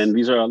 Yes. And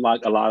these are a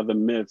lot of the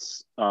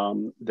myths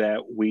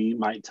that we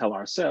might tell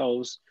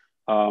ourselves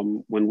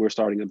when we're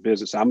starting a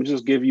business. I'm gonna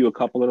just give you a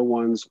couple of the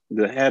ones,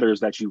 the headers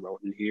that you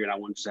wrote in here, and I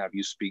want to have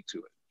you speak to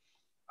it.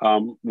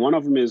 One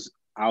of them is,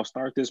 I'll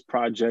start this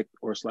project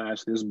or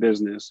 / this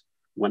business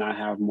when I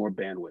have more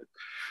bandwidth.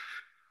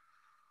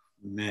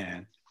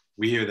 Man,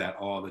 we hear that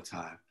all the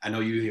time. I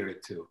know you hear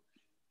it too.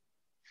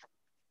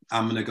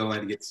 I'm gonna go ahead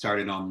and get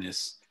started on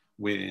this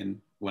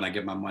when I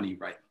get my money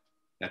right.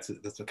 That's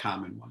a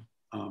common one.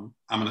 I'm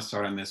going to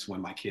start on this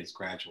when my kids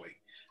graduate.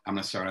 I'm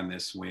going to start on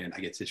this when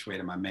I get situated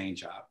in my main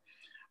job.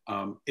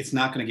 It's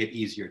not going to get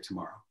easier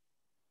tomorrow.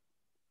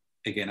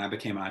 Again, I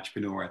became an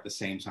entrepreneur at the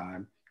same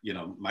time. You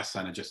know, my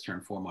son had just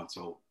turned 4 months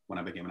old when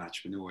I became an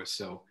entrepreneur.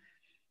 So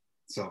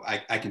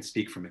I can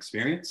speak from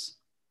experience,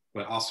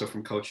 but also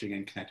from coaching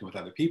and connecting with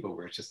other people,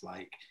 where it's just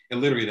like, it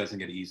literally doesn't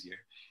get easier.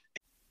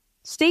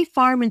 State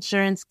Farm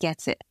Insurance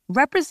gets it.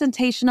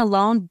 Representation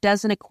alone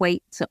doesn't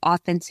equate to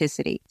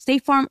authenticity.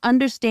 State Farm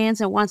understands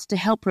and wants to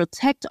help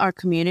protect our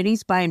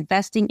communities by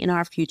investing in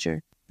our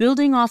future,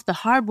 building off the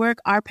hard work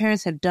our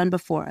parents have done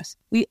before us.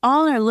 We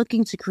all are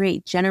looking to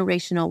create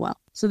generational wealth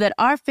so that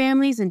our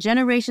families and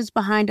generations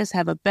behind us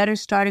have a better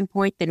starting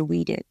point than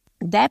we did.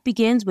 That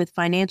begins with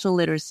financial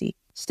literacy.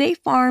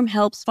 State Farm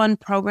helps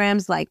fund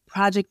programs like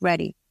Project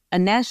Ready, a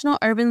National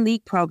Urban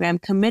League program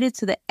committed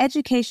to the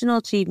educational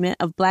achievement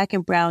of Black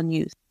and Brown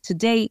youth. To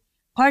date,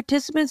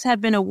 participants have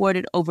been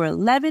awarded over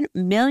 $11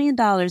 million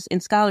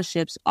in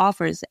scholarships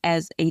offers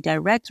as a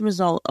direct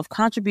result of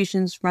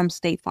contributions from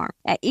State Farm.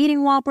 At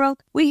Eating While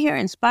Broke, we hear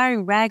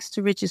inspiring rags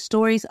to riches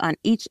stories on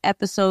each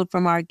episode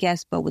from our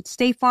guests, but with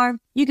State Farm,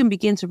 you can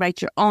begin to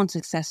write your own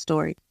success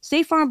story.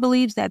 State Farm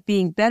believes that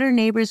being better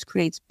neighbors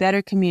creates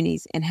better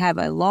communities and have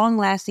a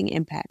long-lasting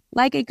impact.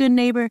 Like a good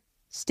neighbor,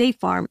 State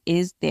Farm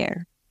is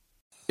there.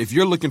 If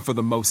you're looking for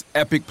the most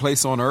epic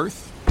place on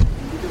Earth,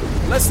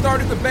 let's start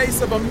at the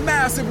base of a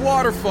massive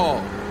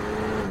waterfall.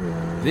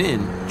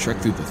 Then trek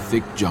through the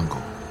thick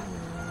jungle.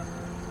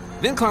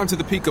 Then climb to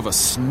the peak of a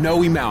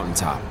snowy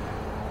mountaintop.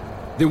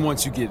 Then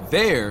once you get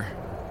there,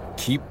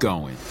 keep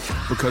going.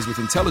 Because with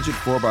intelligent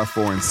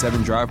 4x4 and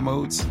 7 drive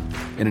modes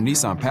and a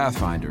Nissan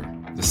Pathfinder,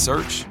 the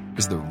search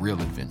is the real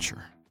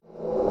adventure.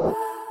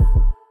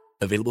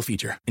 Available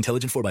feature.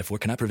 Intelligent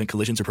 4x4 cannot prevent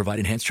collisions or provide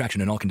enhanced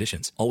traction in all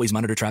conditions. Always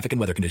monitor traffic and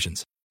weather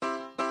conditions.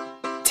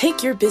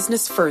 Take your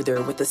business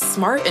further with the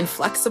smart and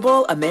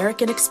flexible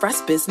American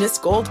Express Business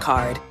Gold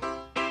Card.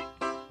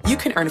 You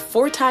can earn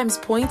 4 times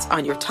points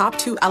on your top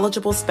 2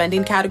 eligible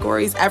spending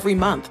categories every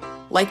month,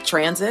 like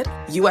transit,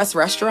 U.S.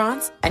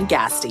 restaurants, and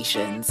gas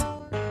stations.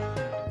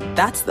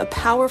 That's the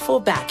powerful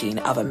backing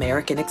of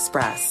American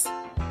Express.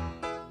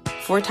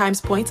 4 times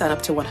points on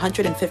up to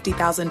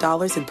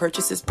 $150,000 in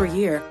purchases per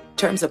year.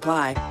 Terms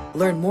apply.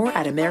 Learn more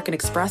at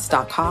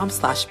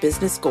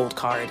americanexpress.com/business gold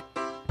card.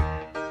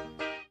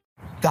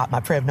 Got my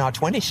Prevnar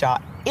 20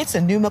 shot. It's a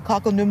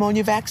pneumococcal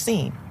pneumonia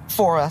vaccine.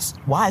 For us,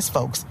 wise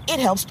folks, it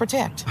helps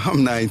protect.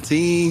 I'm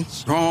 19,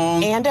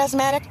 strong. And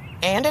asthmatic,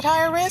 and at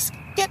higher risk.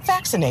 get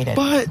vaccinated.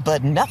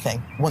 But nothing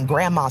when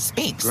grandma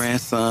speaks.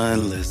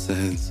 Grandson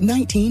listens.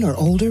 19 or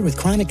older with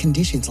chronic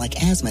conditions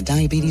like asthma,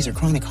 diabetes, or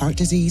chronic heart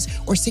disease,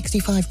 or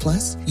 65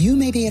 plus, you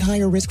may be at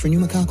higher risk for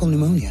pneumococcal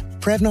pneumonia.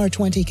 Prevnar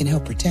 20 can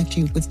help protect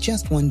you with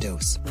just one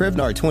dose.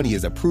 Prevnar 20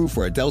 is approved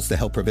for adults to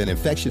help prevent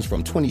infections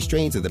from 20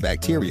 strains of the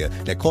bacteria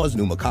that cause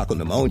pneumococcal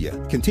pneumonia.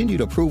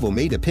 Continued approval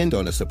may depend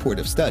on a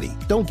supportive study.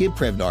 Don't get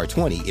Prevnar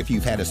 20 if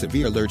you've had a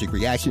severe allergic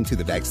reaction to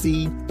the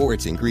vaccine or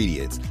its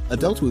ingredients.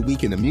 Adults with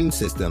weakened immune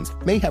systems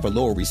may have a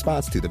lower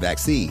response to the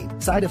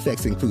vaccine. Side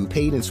effects include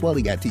pain and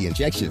swelling at the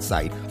injection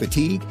site,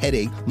 fatigue,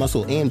 headache,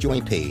 muscle, and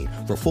joint pain.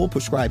 For full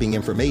prescribing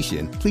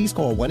information, please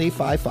call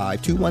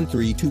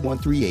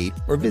 1-855-213-2138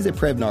 or visit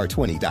Prevnar20.com.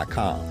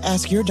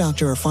 Ask your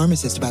doctor or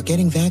pharmacist about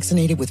getting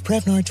vaccinated with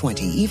Prevnar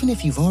 20, even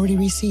if you've already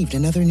received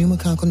another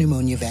pneumococcal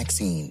pneumonia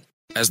vaccine.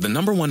 As the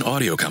 #1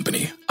 audio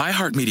company,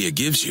 iHeartMedia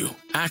gives you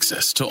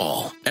access to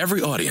all.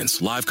 Every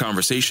audience, live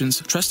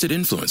conversations, trusted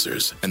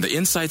influencers, and the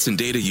insights and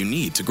data you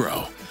need to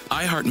grow.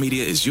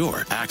 iHeartMedia is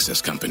your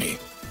access company.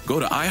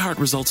 Go to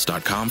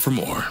iHeartResults.com for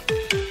more.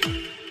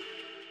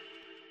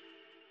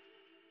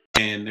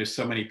 And there's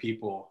so many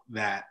people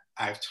that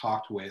I've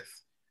talked with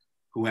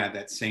who had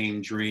that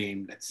same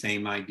dream, that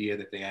same idea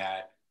that they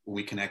had when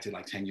we connected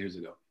like 10 years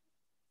ago.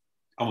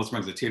 Almost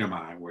brings a tear to my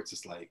eye where it's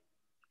just like,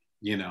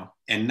 you know,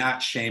 and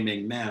not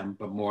shaming them,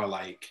 but more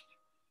like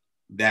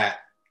that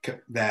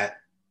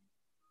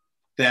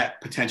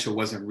potential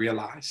wasn't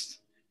realized,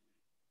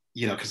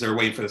 you know, because they're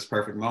waiting for this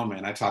perfect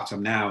moment. I talk to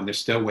them now and they're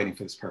still waiting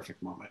for this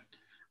perfect moment.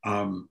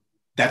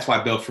 That's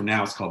why Build From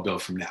Now is called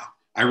Build From Now.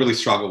 I really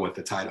struggle with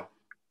the title.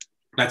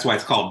 That's why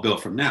it's called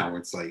Build From Now, where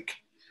it's like,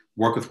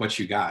 work with what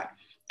you got.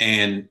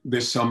 And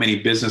there's so many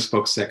business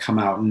folks that come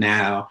out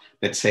now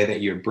that say that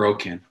you're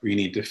broken, or you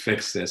need to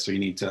fix this, or you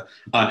need to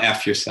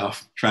un-F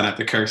yourself, try not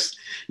to curse,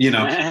 you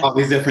know, all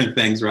these different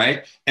things,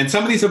 right? And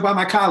some of these are by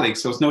my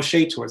colleagues, so it's no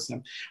shade towards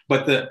them.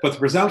 But the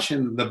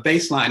presumption, the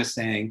baseline is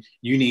saying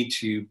you need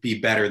to be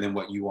better than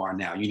what you are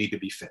now. You need to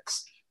be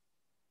fixed.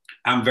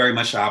 I'm very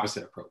much the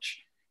opposite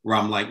approach, where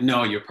I'm like,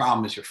 no, your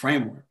problem is your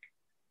framework.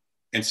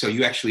 And so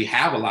you actually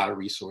have a lot of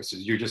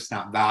resources. You're just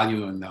not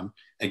valuing them.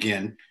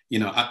 Again, you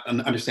know,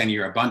 understanding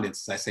your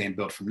abundance, as I say in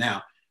Build From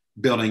Now,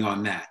 building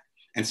on that.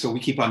 And so we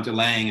keep on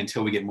delaying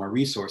until we get more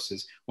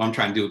resources. What I'm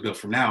trying to do with Build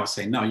From Now is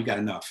say, no, you got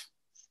enough.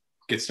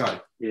 Get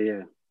started.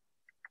 Yeah.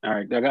 All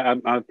right.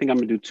 I think I'm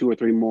going to do 2 or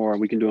 3 more.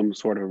 We can do them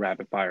sort of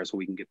rapid fire so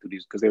we can get through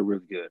these because they're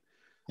really good.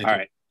 All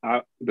right.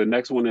 The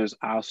next one is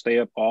I'll stay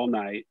up all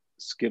night,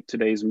 skip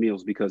today's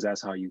meals because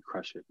that's how you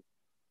crush it.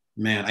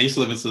 Man, I used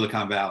to live in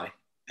Silicon Valley.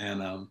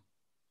 And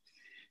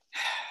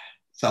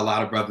so a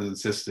lot of brothers and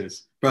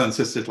sisters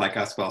like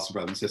us, but also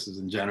brothers and sisters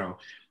in general,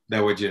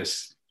 that were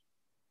just,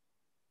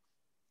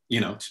 you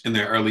know, in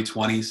their early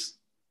 20s,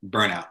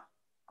 burnout.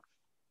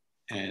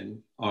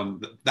 And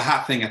on the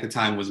hot thing at the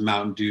time was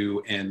Mountain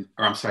Dew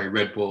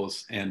Red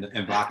Bulls and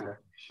vodka.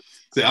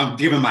 So I'm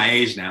giving my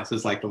age now, so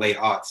it's like the late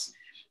aughts.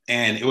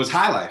 And it was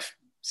high life.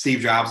 Steve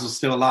Jobs was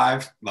still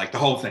alive, like the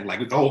whole thing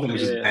was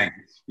just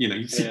banging. You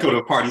know, go to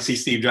a party, see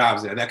Steve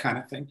Jobs there, that kind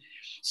of thing.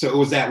 So it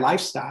was that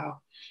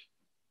lifestyle.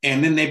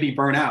 And then they'd be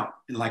burnt out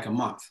in like a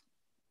month,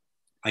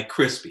 like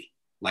crispy,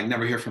 like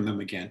never hear from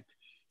them again.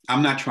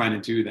 I'm not trying to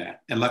do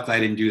that. And luckily I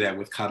didn't do that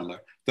with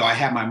Cuddler, though I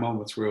had my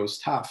moments where it was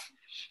tough.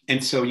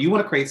 And so you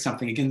want to create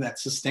something, again,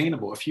 that's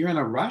sustainable. If you're in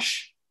a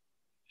rush,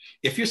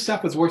 if your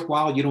stuff is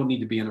worthwhile, you don't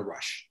need to be in a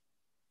rush.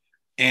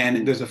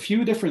 And there's a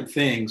few different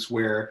things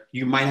where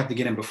you might have to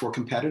get in before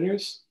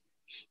competitors,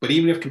 but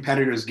even if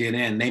competitors get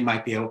in, you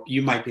might be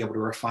able to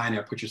refine it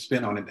or put your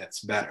spin on it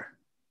that's better.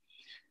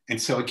 And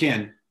so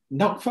again,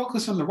 don't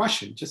focus on the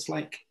rushing, just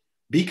like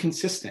be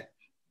consistent.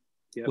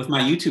 Yep. With my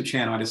YouTube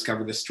channel, I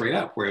discovered this straight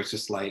up where it's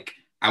just like,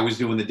 I was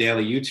doing the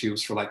daily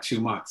YouTubes for like 2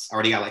 months. I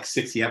already got like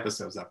 60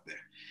 episodes up there.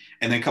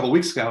 And then a couple of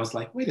weeks ago, I was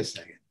like, wait a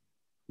second,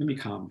 let me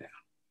calm down.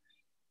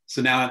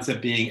 So now it ends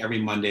up being every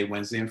Monday,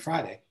 Wednesday, and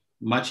Friday.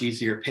 Much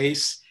easier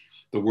pace.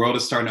 The world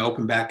is starting to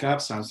open back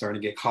up. So I'm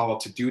starting to get called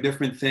to do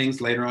different things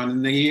later on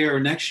in the year or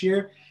next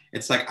year.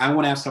 It's like, I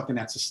want to have something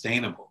that's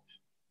sustainable.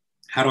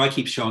 How do I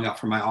keep showing up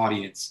for my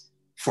audience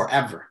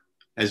forever?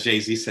 As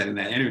Jay-Z said in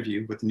that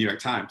interview with the New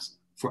York Times,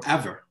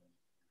 forever.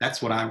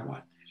 That's what I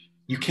want.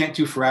 You can't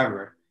do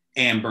forever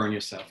and burn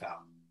yourself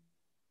out.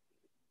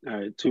 All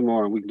right, 2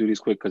 more, and we can do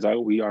these quick because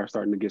we are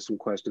starting to get some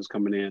questions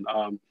coming in.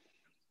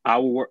 I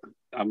will work,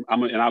 and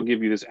I'll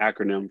give you this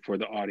acronym for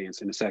the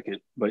audience in a second,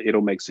 but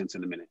it'll make sense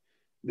in a minute.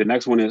 The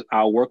next one is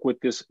I'll work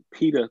with this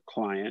PETA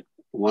client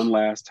one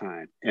last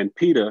time, and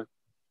PETA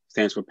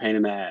stands for pain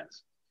in the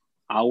ass.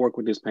 I'll work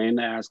with this pain in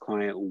the ass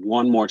client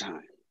one more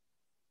time.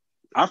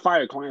 I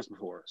fired clients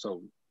before,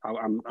 so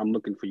I'm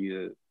looking for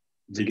you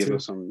to give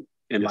us some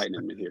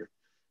enlightenment here.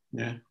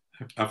 Yeah,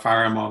 I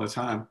fire them all the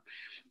time.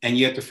 And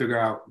you have to figure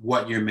out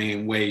what your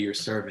main way you're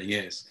serving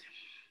is.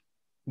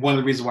 One of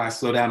the reasons why I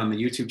slow down on the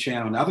YouTube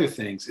channel and other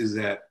things is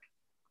that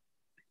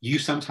you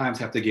sometimes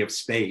have to give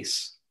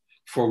space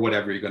for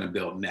whatever you're going to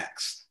build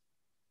next.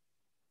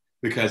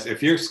 Because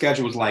if your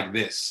schedule is like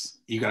this,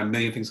 you got a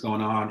million things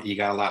going on, you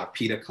got a lot of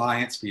PETA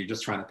clients, but you're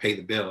just trying to pay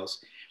the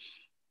bills,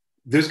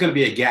 there's going to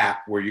be a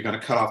gap where you're going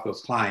to cut off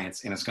those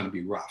clients and it's going to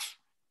be rough.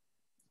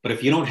 But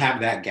if you don't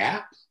have that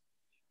gap,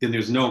 then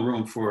there's no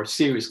room for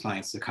serious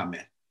clients to come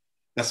in.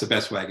 That's the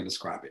best way I can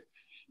describe it.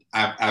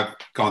 I've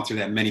gone through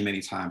that many,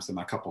 many times in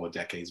my couple of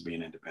decades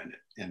being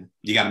independent, and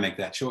you got to make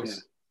that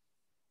choice.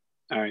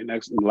 Yeah. All right,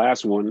 the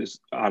last one is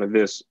out of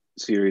this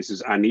series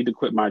is I need to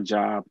quit my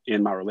job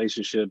and my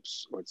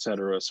relationships, or et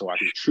cetera, so I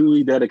can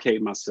truly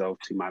dedicate myself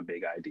to my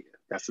big idea.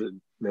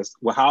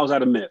 Well, how is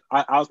that a myth?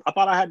 I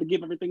thought I had to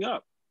give everything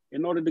up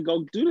in order to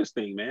go do this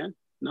thing, man.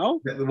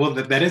 No?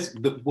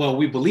 Well,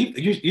 we believe,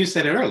 you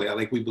said it earlier,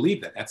 like we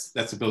believe that.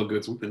 That's a bill of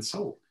goods we've been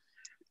sold.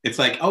 It's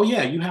like, oh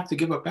yeah, you have to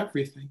give up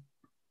everything.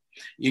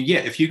 Yeah,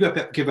 if you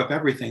give up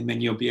everything, then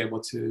you'll be able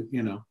to,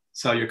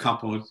 sell your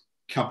company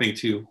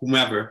to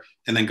whomever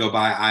and then go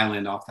buy an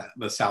island off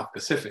the South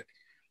Pacific.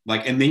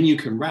 Like, and then you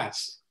can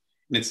rest.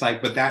 And it's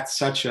like, but that's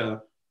such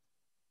a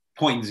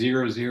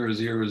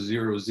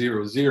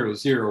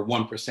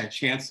 0.0000001%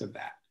 chance of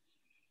that.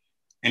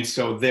 And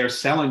so they're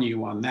selling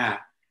you on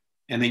that.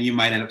 And then you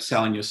might end up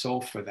selling your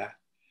soul for that.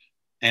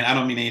 And I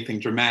don't mean anything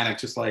dramatic,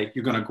 just like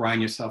you're going to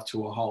grind yourself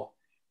to a halt.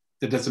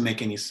 That doesn't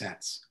make any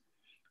sense.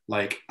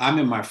 Like, I'm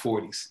in my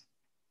 40s.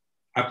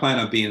 I plan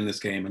on being in this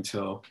game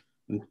until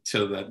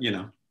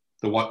the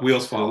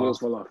wheels fall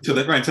off, until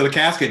the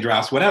casket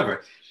drops,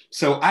 whatever.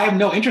 So I have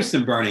no interest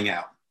in burning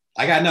out.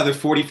 I got another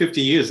 40,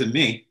 50 years in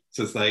me.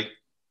 So it's like,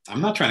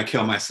 I'm not trying to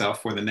kill myself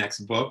for the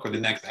next book or the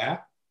next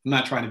app. I'm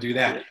not trying to do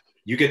that.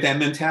 You get that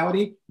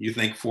mentality, you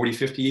think 40,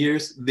 50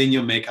 years, then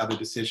you'll make other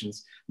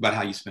decisions about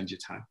how you spend your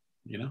time,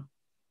 All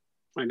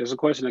right, there's a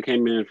question that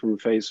came in from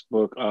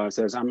Facebook. It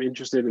says, I'm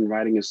interested in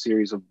writing a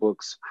series of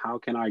books. How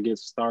can I get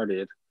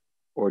started,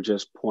 or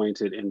just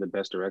point it in the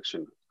best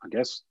direction? I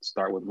guess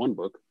start with one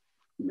book,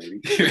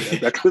 maybe.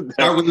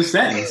 Start with a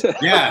sentence.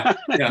 Yeah.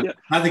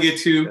 Not to get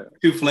too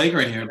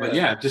flagrant here, but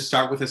just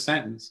start with a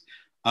sentence.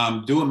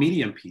 Do a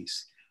medium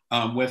piece.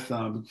 I'm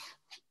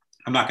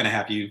not going to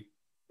have you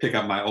pick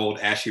up my old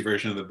ashy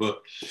version of the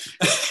book,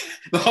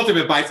 The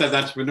Ultimate Bite-Sized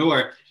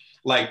Entrepreneur,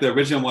 like the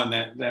original one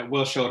that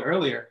Will showed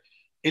earlier.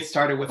 It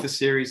started with a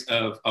series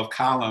of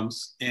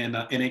columns in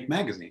Inc.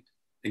 magazine.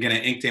 Again,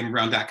 at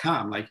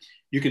inkdamonbrown.com. Like,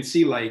 you can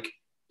see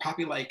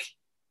probably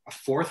a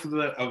fourth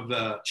of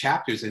the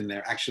chapters in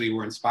there actually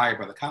were inspired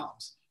by the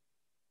columns.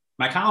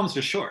 My columns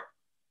are short.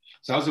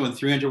 So I was doing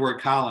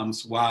 300-word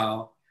columns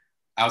while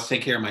I was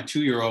taking care of my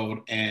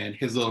 2-year-old and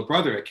his little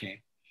brother that came.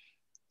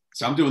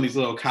 So I'm doing these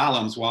little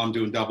columns while I'm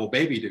doing double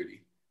baby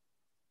duty.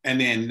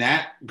 And then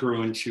that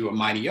grew into A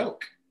Mighty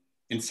Oak.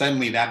 And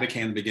suddenly that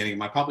became the beginning of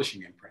my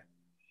publishing imprint.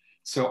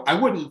 So I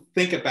wouldn't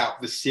think about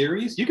the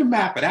series. You can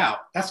map it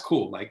out. That's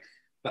cool. Like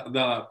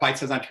the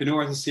Bite-Sized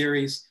Entrepreneur is a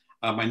series.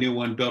 My new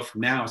one, Built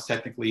From Now, is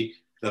technically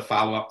the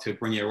follow-up to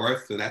Bring Your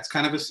Worth. So that's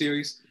kind of a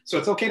series. So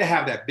it's okay to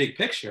have that big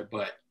picture,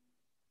 but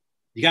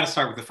you got to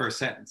start with the first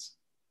sentence.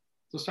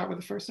 So start with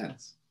the first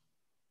sentence.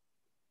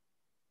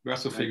 The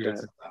rest will figure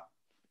itself out.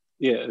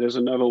 Yeah, there's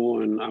another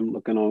one. I'm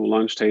looking on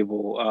Lunch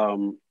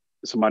Table.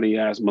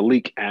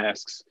 Malik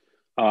asks,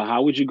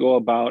 how would you go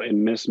about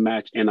and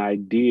mismatch an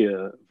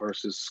idea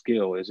versus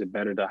skill? Is it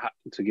better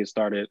to get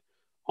started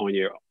on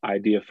your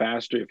idea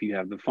faster if you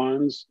have the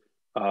funds,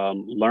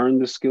 learn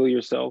the skill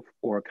yourself,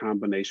 or a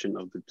combination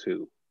of the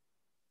two?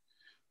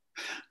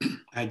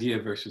 Idea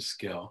versus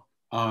skill.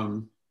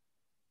 I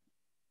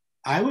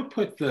would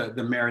put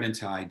the merit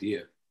into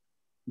idea.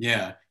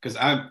 Yeah, because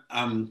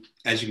I'm,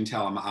 as you can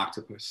tell, I'm an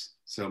octopus.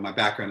 So my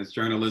background is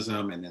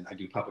journalism, and then I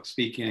do public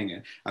speaking,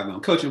 and I have my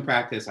own coaching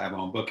practice. I have my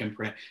own book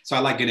imprint. So I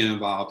like getting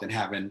involved and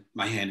having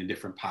my hand in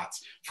different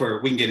pots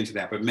we can get into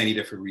that, but many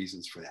different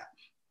reasons for that.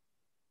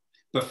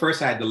 But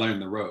first I had to learn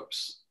the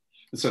ropes.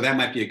 And so that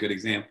might be a good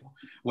example.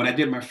 When I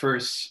did my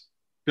first,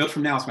 Built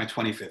From Now is my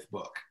 25th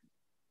book.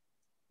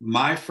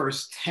 My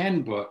first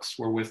 10 books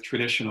were with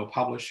traditional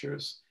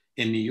publishers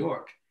in New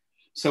York.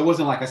 So it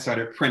wasn't like I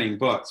started printing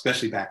books,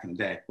 especially back in the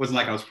day. It wasn't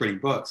like I was printing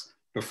books,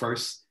 but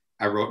first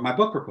I wrote my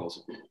book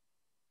proposal.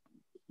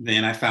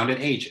 Then I found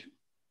an agent.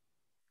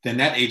 Then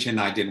that agent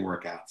and I didn't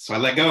work out. So I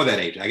let go of that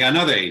agent. I got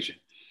another agent.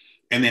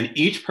 And then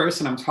each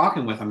person I'm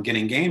talking with, I'm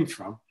getting game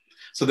from.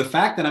 So the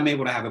fact that I'm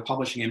able to have a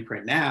publishing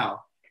imprint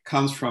now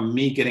comes from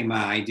me getting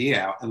my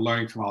idea out and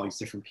learning from all these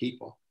different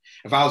people.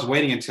 If I was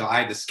waiting until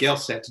I had the skill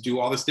set to do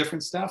all this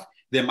different stuff,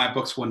 then my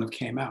books wouldn't have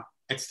came out.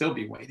 I'd still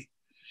be waiting.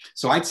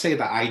 So I'd say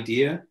the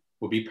idea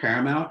will be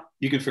paramount.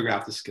 You can figure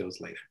out the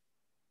skills later.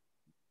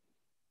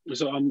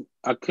 So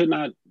I could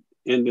not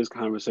end this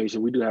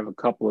conversation. We do have a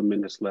couple of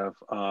minutes left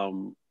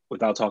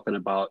without talking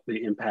about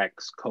the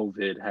impacts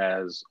COVID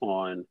has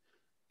on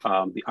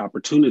the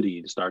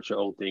opportunity to start your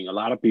own thing. A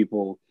lot of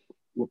people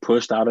were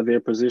pushed out of their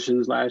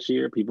positions last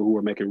year. People who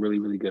were making really,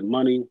 really good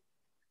money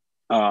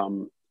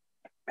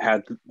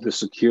had the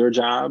secure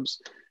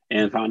jobs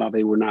and found out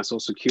they were not so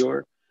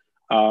secure.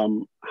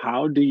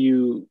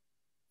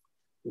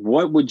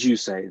 What would you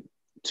say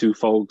to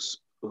folks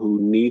who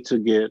need to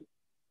get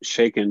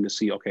shaken to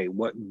see, okay,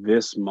 what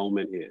this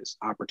moment is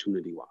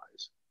opportunity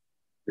wise.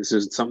 This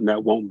is something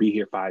that won't be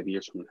here 5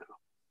 years from now.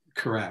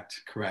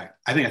 Correct.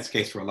 I think that's the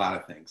case for a lot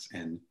of things.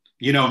 And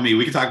you know me,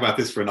 we can talk about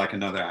this for like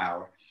another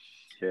hour.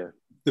 Yeah.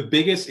 The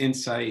biggest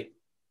insight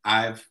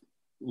I've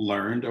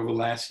learned over the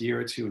last year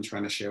or two and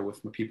trying to share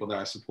with the people that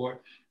I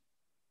support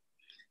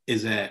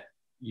is that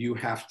you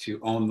have to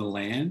own the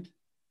land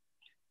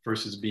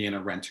versus being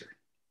a renter.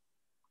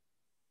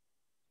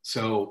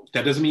 So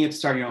that doesn't mean you have to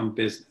start your own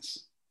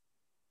business.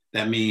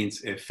 That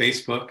means if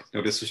Facebook,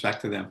 no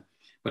disrespect to them,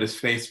 but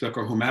if Facebook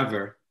or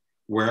whomever,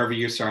 wherever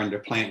you're starting to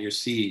plant your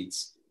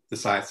seeds,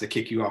 decides to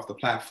kick you off the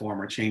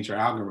platform or change your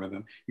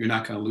algorithm, you're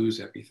not going to lose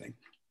everything.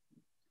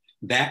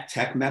 That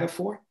tech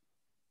metaphor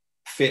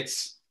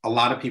fits a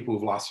lot of people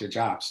who've lost their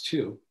jobs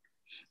too.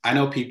 I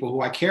know people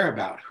who I care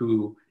about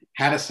who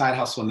had a side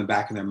hustle in the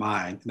back of their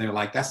mind, and they're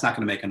like, that's not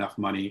going to make enough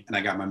money, and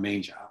I got my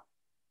main job.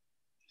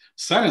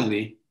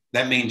 Suddenly,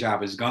 that main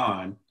job is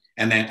gone.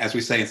 And then, as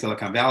we say in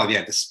Silicon Valley, they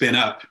had to spin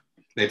up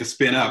this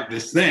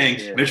thing.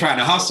 Yeah. They're trying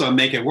to hustle and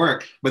make it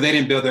work, but they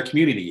didn't build their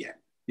community yet.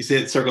 You see,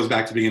 it circles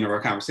back to the beginning of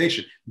our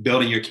conversation,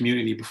 building your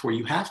community before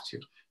you have to,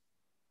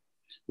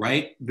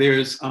 right?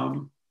 There's,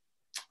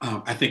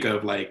 I think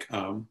of like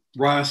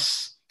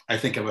Russ, I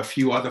think of a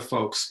few other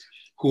folks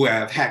who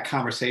have had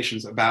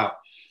conversations about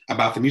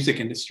the music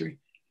industry.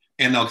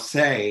 And they'll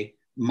say,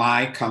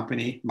 my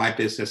company, my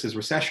business is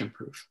recession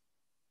proof.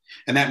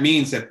 And that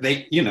means that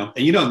they, and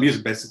the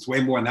music business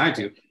way more than I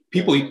do.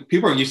 People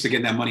are used to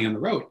getting that money on the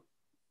road.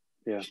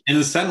 Yeah. And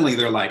then suddenly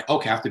they're like,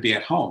 okay, I have to be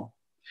at home.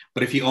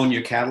 But if you own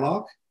your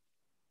catalog,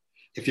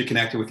 if you're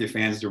connected with your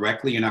fans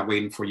directly, you're not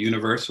waiting for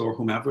Universal or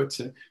whomever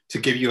to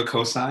give you a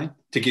cosign,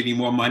 to give you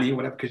more money or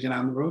whatever, because you're not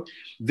on the road,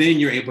 then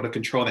you're able to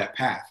control that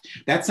path.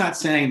 That's not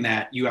saying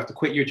that you have to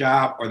quit your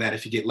job or that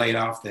if you get laid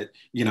off that,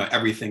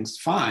 everything's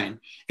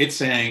fine. It's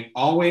saying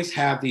always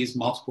have these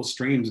multiple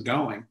streams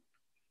going.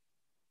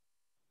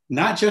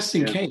 Not just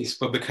in case,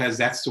 but because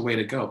that's the way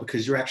to go,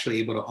 because you're actually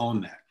able to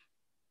own that.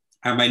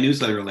 I have my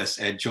newsletter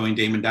list at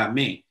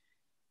joindamon.me.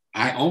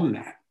 I own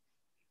that.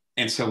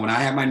 And so when I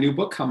have my new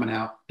book coming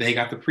out, they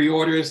got the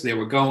pre-orders, they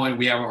were going,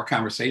 we have our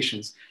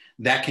conversations.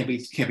 That can't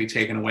be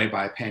taken away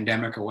by a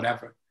pandemic or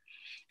whatever.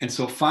 And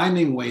so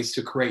finding ways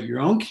to create your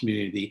own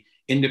community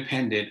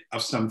independent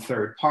of some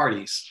third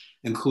parties,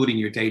 including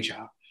your day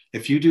job.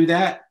 If you do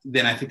that,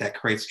 then I think that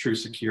creates true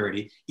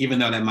security, even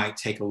though that might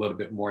take a little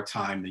bit more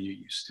time than you're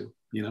used to,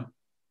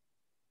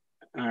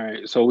 All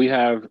right. So we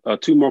have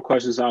 2 more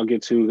questions I'll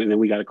get to, and then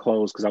we got to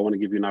close because I want to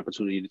give you an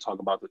opportunity to talk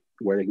about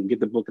where they can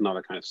get the book and all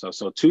that kind of stuff.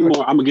 So 2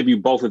 more, I'm going to give you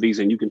both of these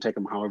and you can take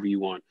them however you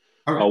want.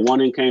 Right.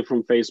 One in came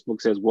from Facebook,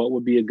 says, what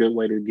would be a good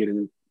way to get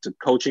into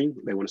coaching?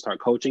 They want to start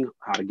coaching,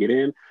 how to get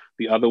in.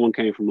 The other one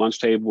came from Lunch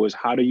Table, is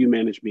how do you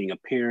manage being a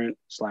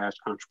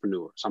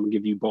parent/entrepreneur? So I'm going to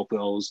give you both of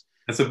those.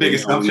 That's a big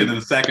assumption in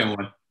the second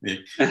one.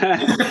 Let's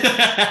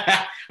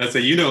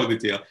say, the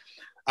deal.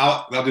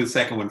 I'll do the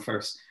second one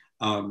first.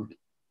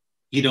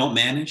 You don't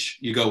manage,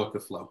 you go with the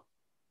flow.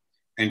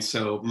 And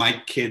so my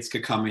kids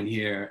could come in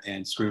here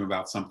and scream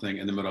about something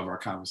in the middle of our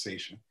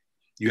conversation.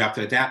 You have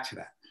to adapt to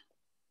that.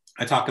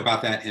 I talk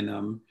about that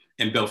in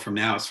Build From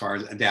Now as far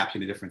as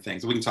adapting to different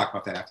things. We can talk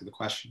about that after the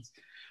questions.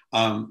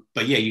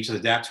 But yeah, you just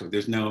adapt to it.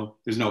 There's no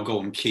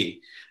golden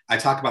key. I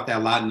talk about that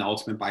a lot in the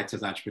Ultimate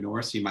Bite-Sized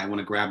Entrepreneur. So you might want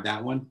to grab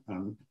that one.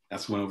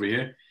 That's one over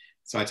here.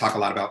 So I talk a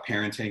lot about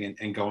parenting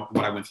and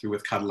what I went through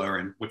with Cuddler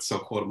and what's so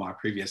quotable on my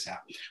previous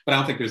app. But I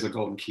don't think there's a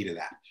golden key to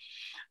that.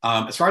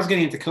 As far as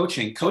getting into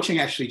coaching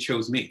actually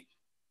chose me,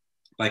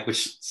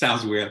 which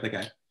sounds weird. I think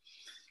I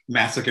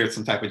massacred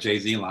some type of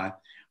Jay-Z line.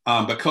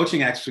 But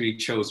coaching actually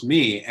chose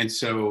me. And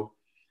so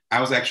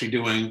I was actually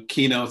doing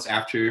keynotes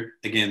after,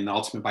 again, the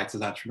Ultimate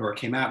Bite-Sized Entrepreneur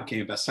came out,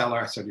 became a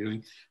bestseller. I started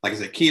doing, like I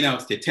said,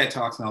 keynotes, did TED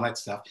Talks and all that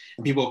stuff.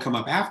 And people will come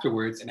up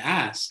afterwards and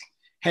ask,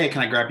 hey,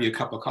 can I grab you a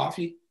cup of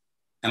coffee?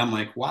 And I'm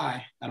like,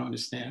 why? I don't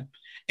understand.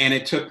 And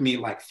it took me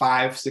like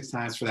 5-6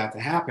 times for that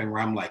to happen,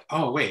 where I'm like,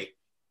 oh, wait,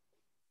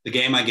 the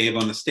game I gave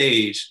on the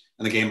stage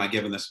and the game I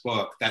give in this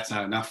book, that's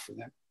not enough for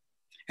them.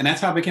 And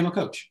that's how I became a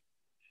coach.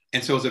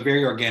 And so it's a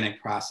very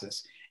organic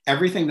process.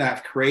 Everything that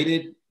I've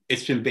created,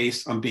 it's been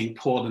based on being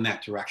pulled in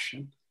that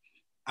direction.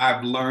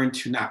 I've learned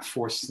to not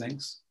force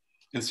things.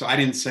 And so I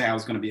didn't say I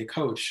was going to be a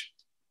coach.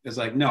 It's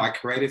like, no, I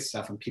created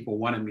stuff and people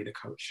wanted me to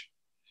coach.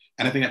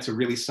 And I think that's a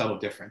really subtle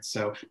difference.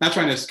 So not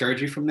trying to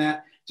discourage you from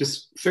that,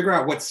 just figure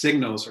out what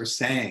signals are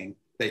saying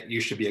that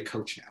you should be a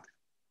coach now.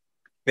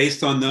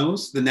 Based on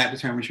those, then that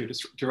determines your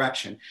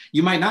direction.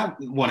 You might not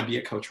want to be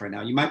a coach right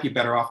now. You might be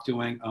better off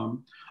doing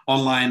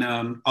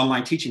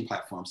online teaching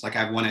platforms like I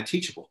have one at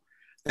Teachable.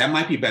 That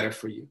might be better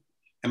for you.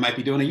 It might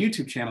be doing a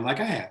YouTube channel like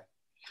I have.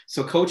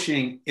 So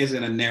coaching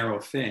isn't a narrow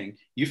thing.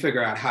 You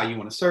figure out how you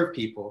want to serve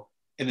people,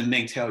 and then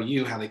they tell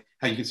you how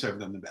you can serve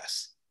them the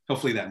best.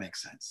 Hopefully that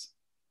makes sense.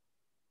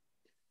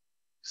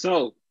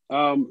 So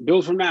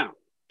Build From Now.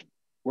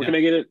 Where can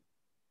they get it?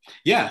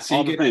 Yeah,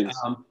 so you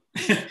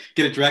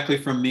get it directly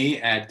from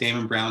me at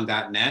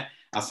damonbrown.net.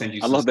 I'll send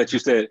you. I love that you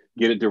said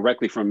get it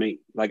directly from me.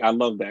 Like, I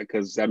love that,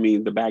 because that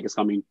means the bag is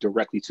coming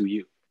directly to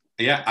you.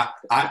 Yeah,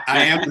 I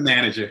am the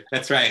manager.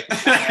 That's right.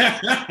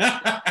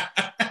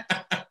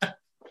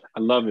 I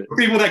love it. For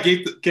people that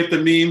get the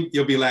meme,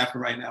 you'll be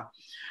laughing right now.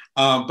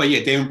 But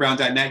yeah,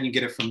 DamonBrown.net, you can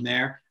get it from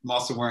there. I'm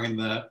also wearing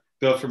the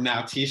Build From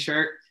Now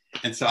t-shirt.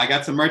 And so I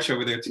got some merch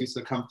over there too,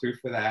 so come through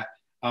for that.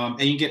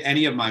 And you can get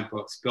any of my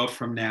books, Build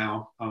From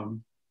Now,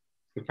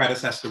 the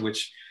predecessor,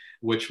 which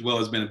Will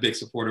has been a big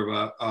supporter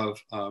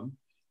of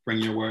Bring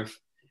Your Worth.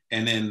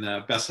 And then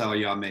the bestseller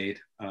Y'all Made,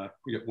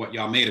 What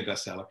Y'all Made a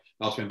bestseller,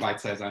 also in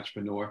Bite-Sized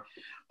Entrepreneur.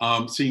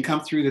 So you can come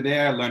through to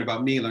there, learn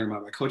about me, learn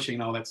about my coaching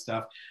and all that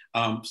stuff.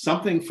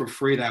 Something for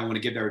free that I want to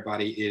give to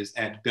everybody is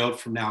at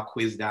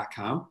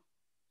buildfromnowquiz.com.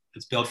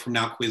 It's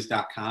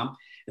buildfromnowquiz.com.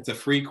 It's a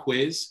free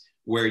quiz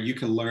where you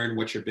can learn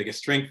what your biggest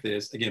strength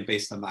is, again,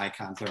 based on the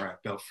icons that are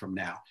at Built From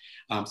Now.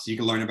 So you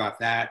can learn about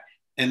that.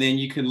 And then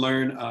you can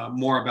learn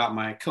more about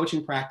my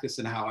coaching practice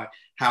and how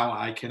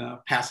I can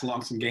pass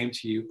along some game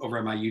to you over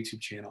at my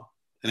YouTube channel.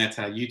 And that's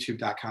at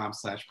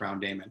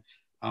youtube.com/BrownDamon.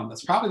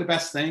 That's probably the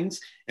best things.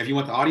 If you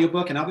want the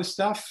audiobook and other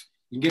stuff,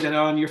 you can get it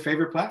on your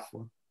favorite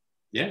platform.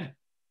 Yeah.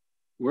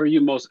 Where are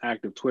you most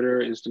active?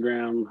 Twitter,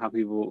 Instagram? How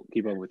people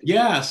keep up with you?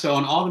 Yeah, so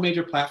on all the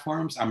major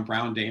platforms, I'm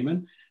Brown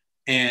Damon.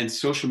 And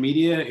social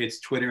media,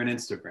 it's Twitter and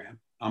Instagram.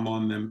 I'm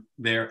on them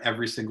there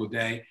every single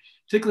day.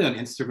 Particularly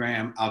on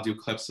Instagram, I'll do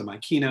clips of my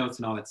keynotes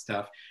and all that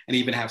stuff, and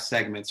even have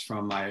segments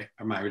from my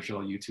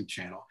original YouTube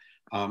channel.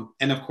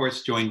 And of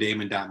course,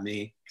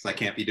 joindamon.me, because I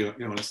can't be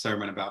doing a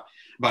sermon about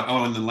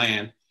owning the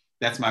land.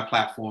 That's my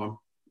platform.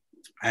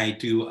 I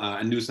do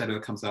a newsletter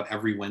that comes out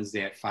every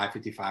Wednesday at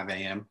 5:55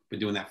 a.m. Been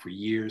doing that for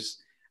years.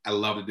 I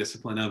love the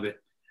discipline of it.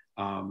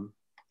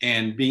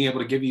 And being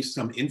able to give you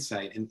some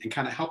insight and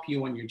kind of help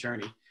you on your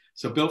journey.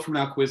 So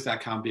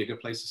buildfromnowquiz.com be a good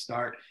place to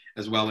start,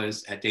 as well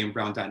as at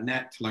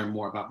DamonBrown.net to learn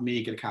more about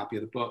me, get a copy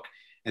of the book,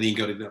 and then you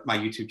can go to my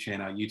YouTube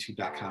channel,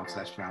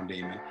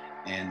 youtube.com/BrownDamon.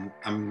 And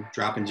I'm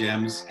dropping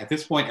gems at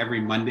this point every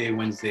Monday,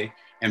 Wednesday,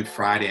 and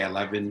Friday at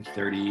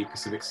 11:30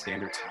 Pacific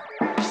Standard Time.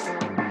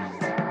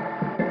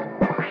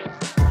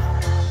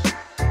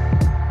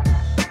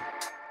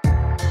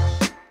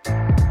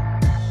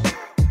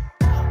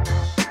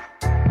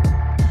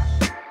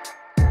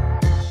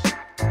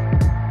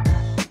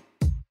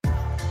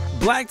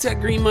 Black Tech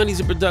Green Money is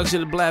a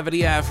production of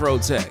Blavity Afro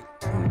Tech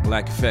on the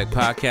Black Effect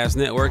Podcast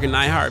Network and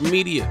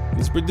iHeartMedia.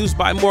 It's produced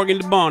by Morgan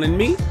DeBon and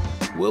me,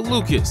 Will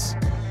Lucas,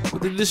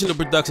 with additional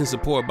production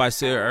support by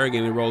Sarah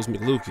Ergen and Rose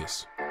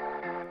McLucas.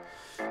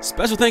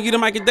 Special thank you to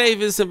Micah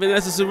Davis and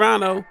Vanessa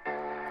Serrano.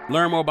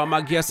 Learn more about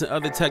my guests and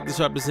other tech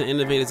disruptors and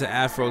innovators at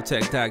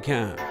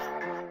afrotech.com.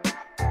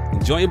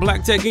 Enjoying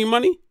Black Tech Green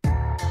Money?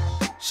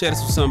 Share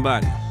this with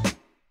somebody.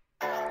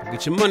 Go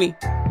get your money.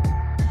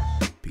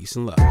 Peace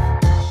and love.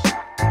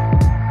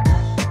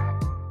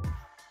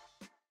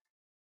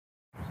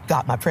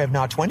 Got my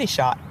Prevnar 20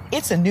 shot.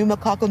 It's a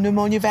pneumococcal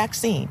pneumonia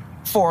vaccine.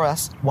 For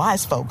us,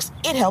 wise folks,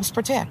 it helps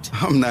protect.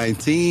 I'm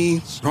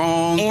 19,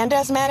 strong. And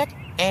asthmatic,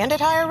 and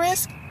at higher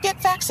risk. Get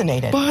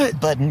vaccinated.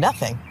 But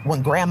nothing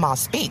when grandma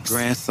speaks.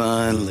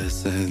 Grandson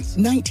listens.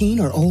 19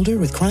 or older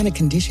with chronic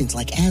conditions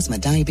like asthma,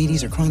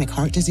 diabetes, or chronic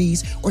heart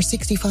disease, or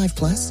 65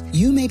 plus,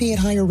 you may be at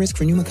higher risk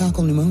for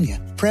pneumococcal pneumonia.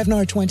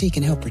 Prevnar 20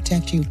 can help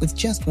protect you with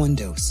just one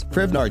dose.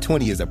 Prevnar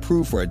 20 is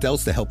approved for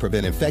adults to help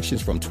prevent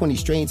infections from 20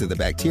 strains of the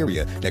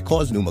bacteria that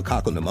cause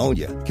pneumococcal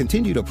pneumonia.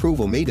 Continued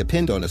approval may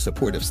depend on a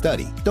supportive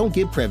study. Don't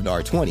give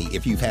Prevnar 20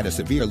 if you've had a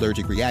severe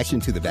allergic reaction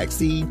to the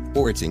vaccine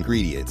or its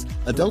ingredients.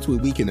 Adults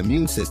with weakened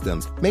immune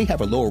systems may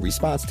have a lower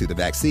response to the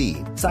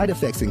vaccine. Side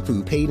effects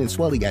include pain and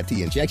swelling at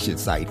the injection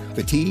site,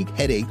 fatigue,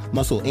 headache,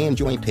 muscle, and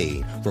joint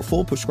pain. For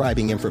full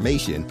prescribing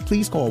information,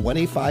 please call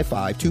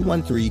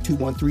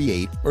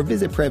 1-855-213-2138 or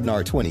visit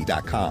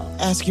Prevnar20.com.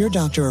 Ask your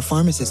doctor or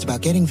pharmacist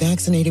about getting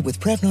vaccinated with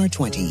Prevnar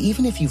 20,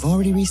 even if you've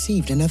already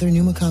received another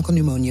pneumococcal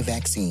pneumonia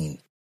vaccine.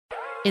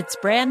 It's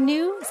brand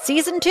new,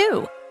 Season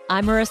 2.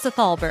 I'm Marissa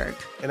Thalberg.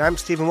 And I'm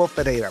Stephen Wolf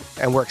Pereira,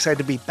 and we're excited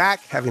to be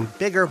back having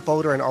bigger,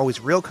 bolder, and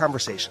always real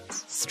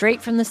conversations. Straight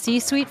from the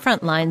C-suite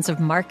front lines of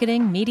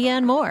marketing, media,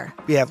 and more.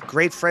 We have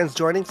great friends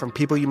joining from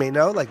people you may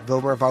know, like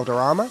Wilmer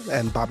Valderrama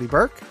and Bobby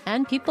Burke.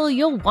 And people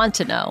you'll want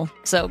to know.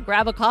 So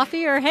grab a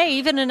coffee or, hey,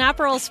 even an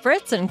Aperol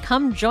Spritz and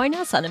come join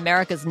us on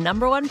America's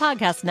 #1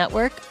 podcast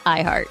network,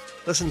 iHeart.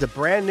 Listen to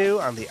Brand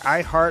New on the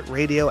iHeart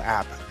Radio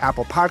app,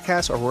 Apple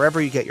Podcasts, or wherever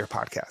you get your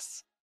podcasts.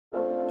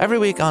 Every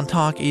week on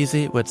Talk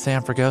Easy with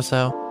Sam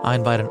Fragoso, I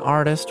invite an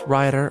artist,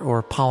 writer,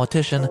 or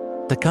politician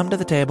to come to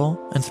the table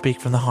and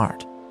speak from the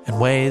heart in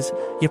ways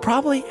you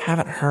probably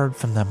haven't heard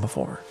from them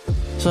before.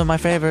 Some of my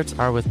favorites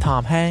are with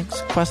Tom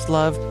Hanks,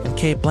 Questlove, and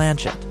Cate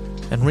Blanchett.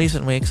 In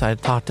recent weeks, I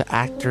talked to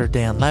actor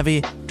Dan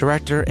Levy,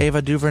 director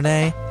Ava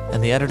DuVernay,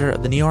 and the editor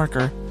of The New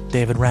Yorker,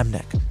 David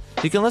Remnick.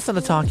 You can listen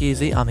to Talk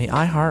Easy on the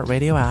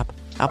iHeartRadio app,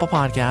 Apple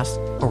Podcasts,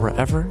 or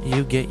wherever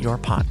you get your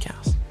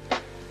podcasts.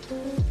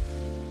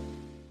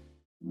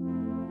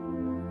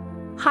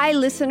 Hi,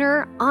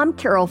 listener. I'm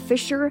Carol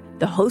Fisher,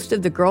 the host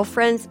of The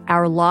Girlfriends,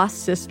 Our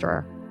Lost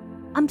Sister.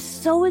 I'm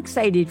so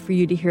excited for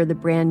you to hear the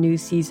brand new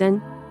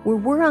season where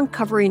we're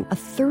uncovering a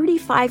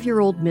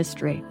 35-year-old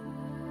mystery.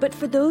 But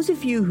for those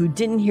of you who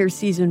didn't hear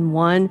season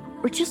 1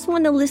 or just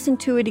want to listen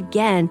to it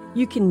again,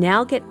 you can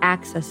now get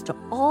access to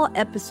all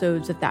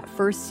episodes of that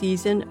first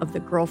season of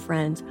The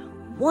Girlfriends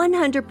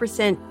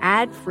 100%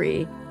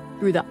 ad-free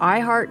through the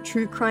iHeart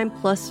True Crime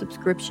Plus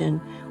subscription,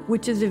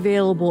 which is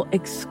available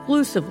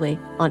exclusively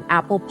on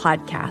Apple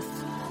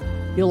Podcasts.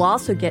 You'll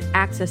also get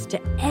access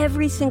to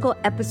every single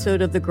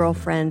episode of The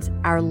Girlfriends,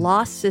 Our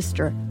Lost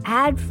Sister,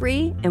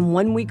 ad-free and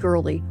 1 week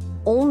early,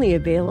 only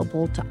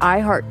available to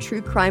iHeart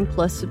True Crime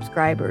Plus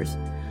subscribers.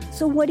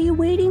 So what are you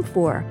waiting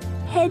for?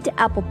 Head to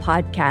Apple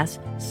Podcasts,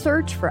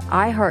 search for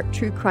iHeart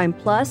True Crime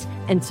Plus,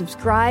 and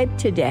subscribe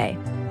today.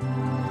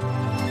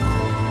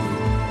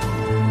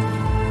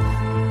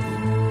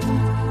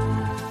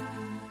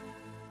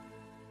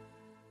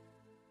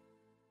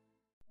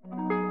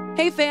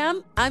 Hey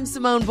fam, I'm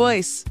Simone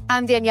Boyce.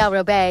 I'm Danielle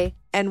Robay.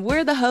 And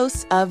we're the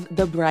hosts of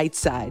The Bright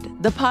Side,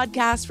 the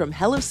podcast from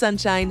Hello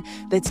Sunshine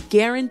that's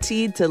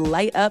guaranteed to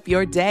light up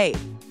your day.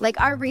 Like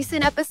our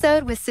recent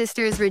episode with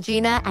sisters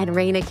Regina and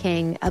Raina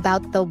King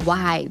about the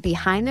why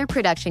behind their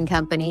production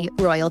company,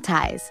 Royal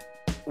Ties.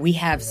 We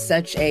have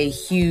such a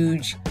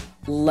huge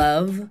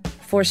love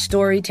for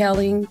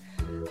storytelling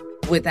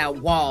without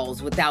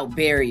walls, without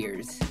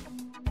barriers.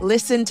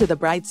 Listen to The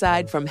Bright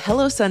Side from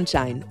Hello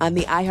Sunshine on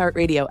the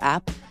iHeartRadio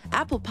app,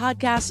 Apple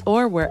Podcasts,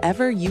 or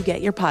wherever you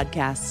get your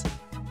podcasts.